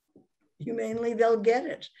humanely, they'll get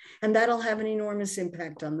it. And that'll have an enormous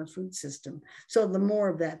impact on the food system. So the more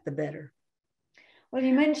of that, the better. Well,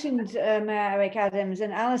 you mentioned Mayor Eric Adams,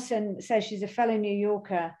 and Alison says she's a fellow New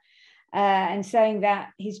Yorker, and saying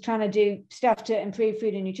that he's trying to do stuff to improve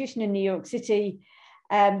food and nutrition in New York City.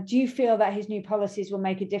 Do you feel that his new policies will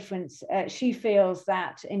make a difference? She feels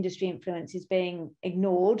that industry influence is being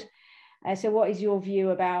ignored, So what is your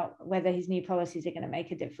view about whether his new policies are going to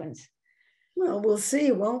make a difference? Well, we'll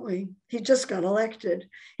see, won't we? He just got elected.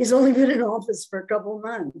 He's only been in office for a couple of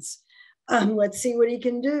months. Let's see what he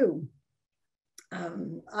can do.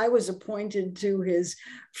 I was appointed to his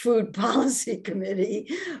food policy committee,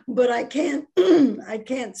 but I can't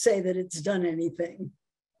say that it's done anything.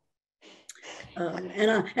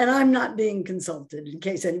 And I'm not being consulted in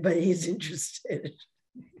case anybody is interested.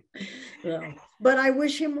 Well, but I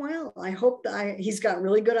wish him well. I hope that he's got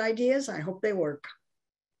really good ideas. I hope they work.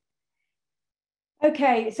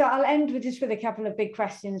 Okay, so I'll end with a couple of big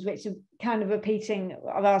questions, which are kind of repeating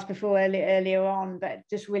what I've asked before earlier on, but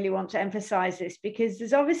just really want to emphasize this because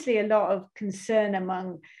there's obviously a lot of concern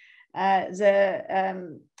among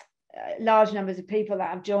the large numbers of people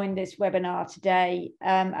that have joined this webinar today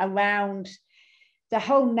around the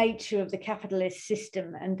whole nature of the capitalist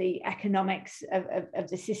system and the economics of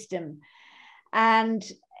the system. And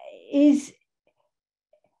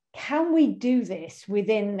can we do this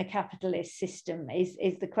within the capitalist system is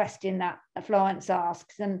the question that Florence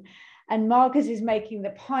asks. And Marcus is making the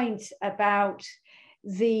point about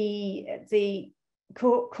the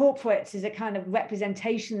corporates as a kind of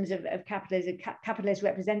representations of capitalism, capitalist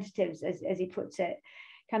representatives, as he puts it,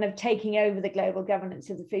 kind of taking over the global governance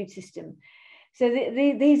of the food system. So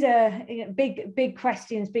these are big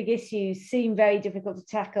questions, big issues, seem very difficult to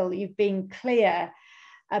tackle. You've been clear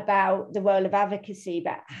about the role of advocacy,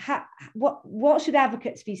 but what should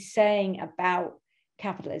advocates be saying about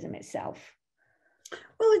capitalism itself?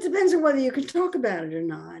 Well, it depends on whether you can talk about it or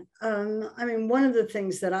not. I mean, one of the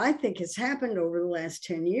things that I think has happened over the last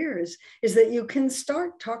 10 years is that you can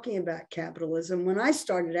start talking about capitalism. When I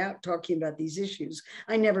started out talking about these issues,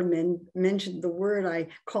 I never mentioned the word. I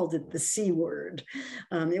called it the C word.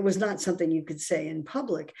 It was not something you could say in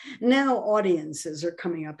public. Now audiences are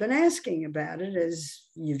coming up and asking about it, as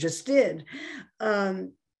you just did.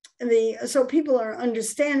 So people are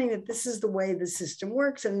understanding that this is the way the system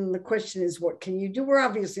works. And the question is, what can you do? We're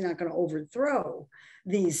obviously not going to overthrow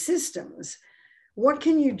these systems. What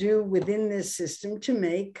can you do within this system to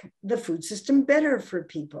make the food system better for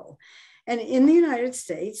people? And in the United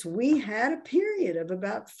States, we had a period of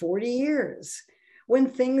about 40 years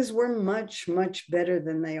when things were much, much better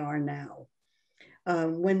than they are now.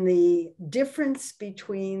 When the difference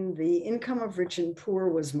between the income of rich and poor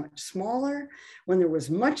was much smaller, when there was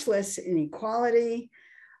much less inequality,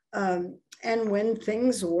 and when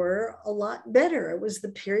things were a lot better. It was the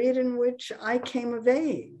period in which I came of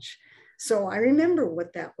age. So I remember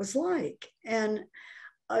what that was like. And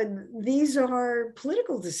these are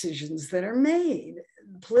political decisions that are made.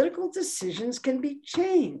 Political decisions can be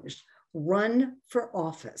changed. Run for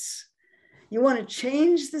office. You want to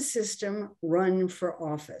change the system, run for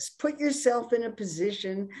office. Put yourself in a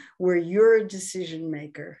position where you're a decision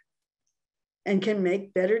maker and can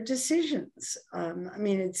make better decisions. I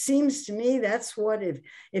mean, it seems to me that's what,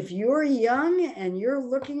 if you're young and you're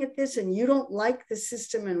looking at this and you don't like the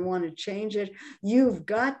system and want to change it, you've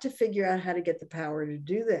got to figure out how to get the power to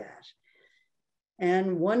do that.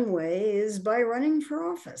 And one way is by running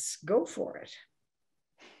for office. Go for it.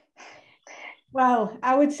 Well,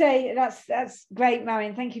 I would say that's great,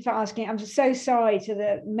 Marion. Thank you for asking. I'm just so sorry to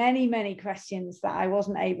the many questions that I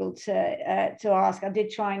wasn't able to ask. I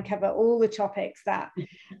did try and cover all the topics that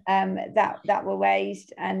that were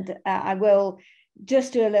raised, and I will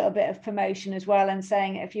just do a little bit of promotion as well, and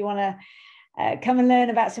saying if you want to come and learn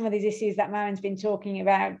about some of these issues that Marion's been talking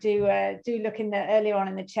about, do look earlier on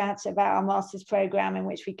in the chat about our master's program, in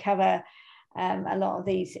which we cover a lot of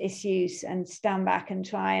these issues and stand back and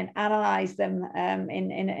try and analyze them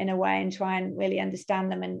in a way and try and really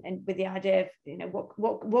understand them, and with the idea of, you know,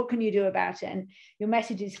 what can you do about it? And your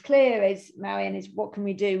message is clear, is Marion, is what can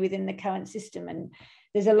we do within the current system? And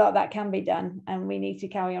there's a lot that can be done, and we need to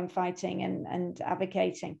carry on fighting and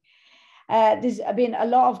advocating. There's been a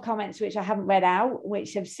lot of comments which I haven't read out,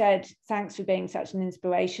 which have said thanks for being such an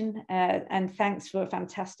inspiration, and thanks for a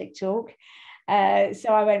fantastic talk. So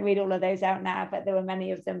I won't read all of those out now, but there were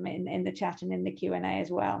many of them in the chat and in the Q&A as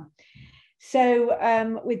well.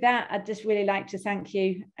 So with that, I'd just really like to thank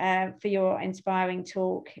you for your inspiring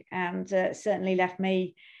talk, and certainly left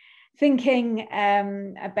me thinking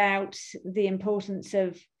about the importance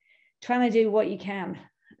of trying to do what you can,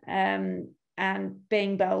 and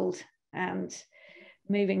being bold and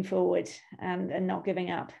moving forward, and not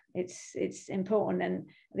giving up. It's important, and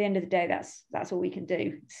at the end of the day, that's all we can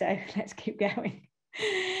do. So let's keep going.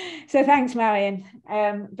 So thanks, Marion.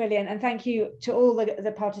 Brilliant. And thank you to all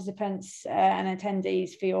the participants and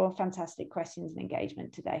attendees for your fantastic questions and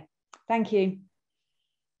engagement today. Thank you.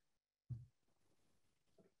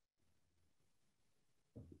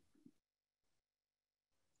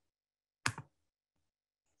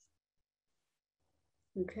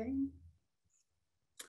 Okay.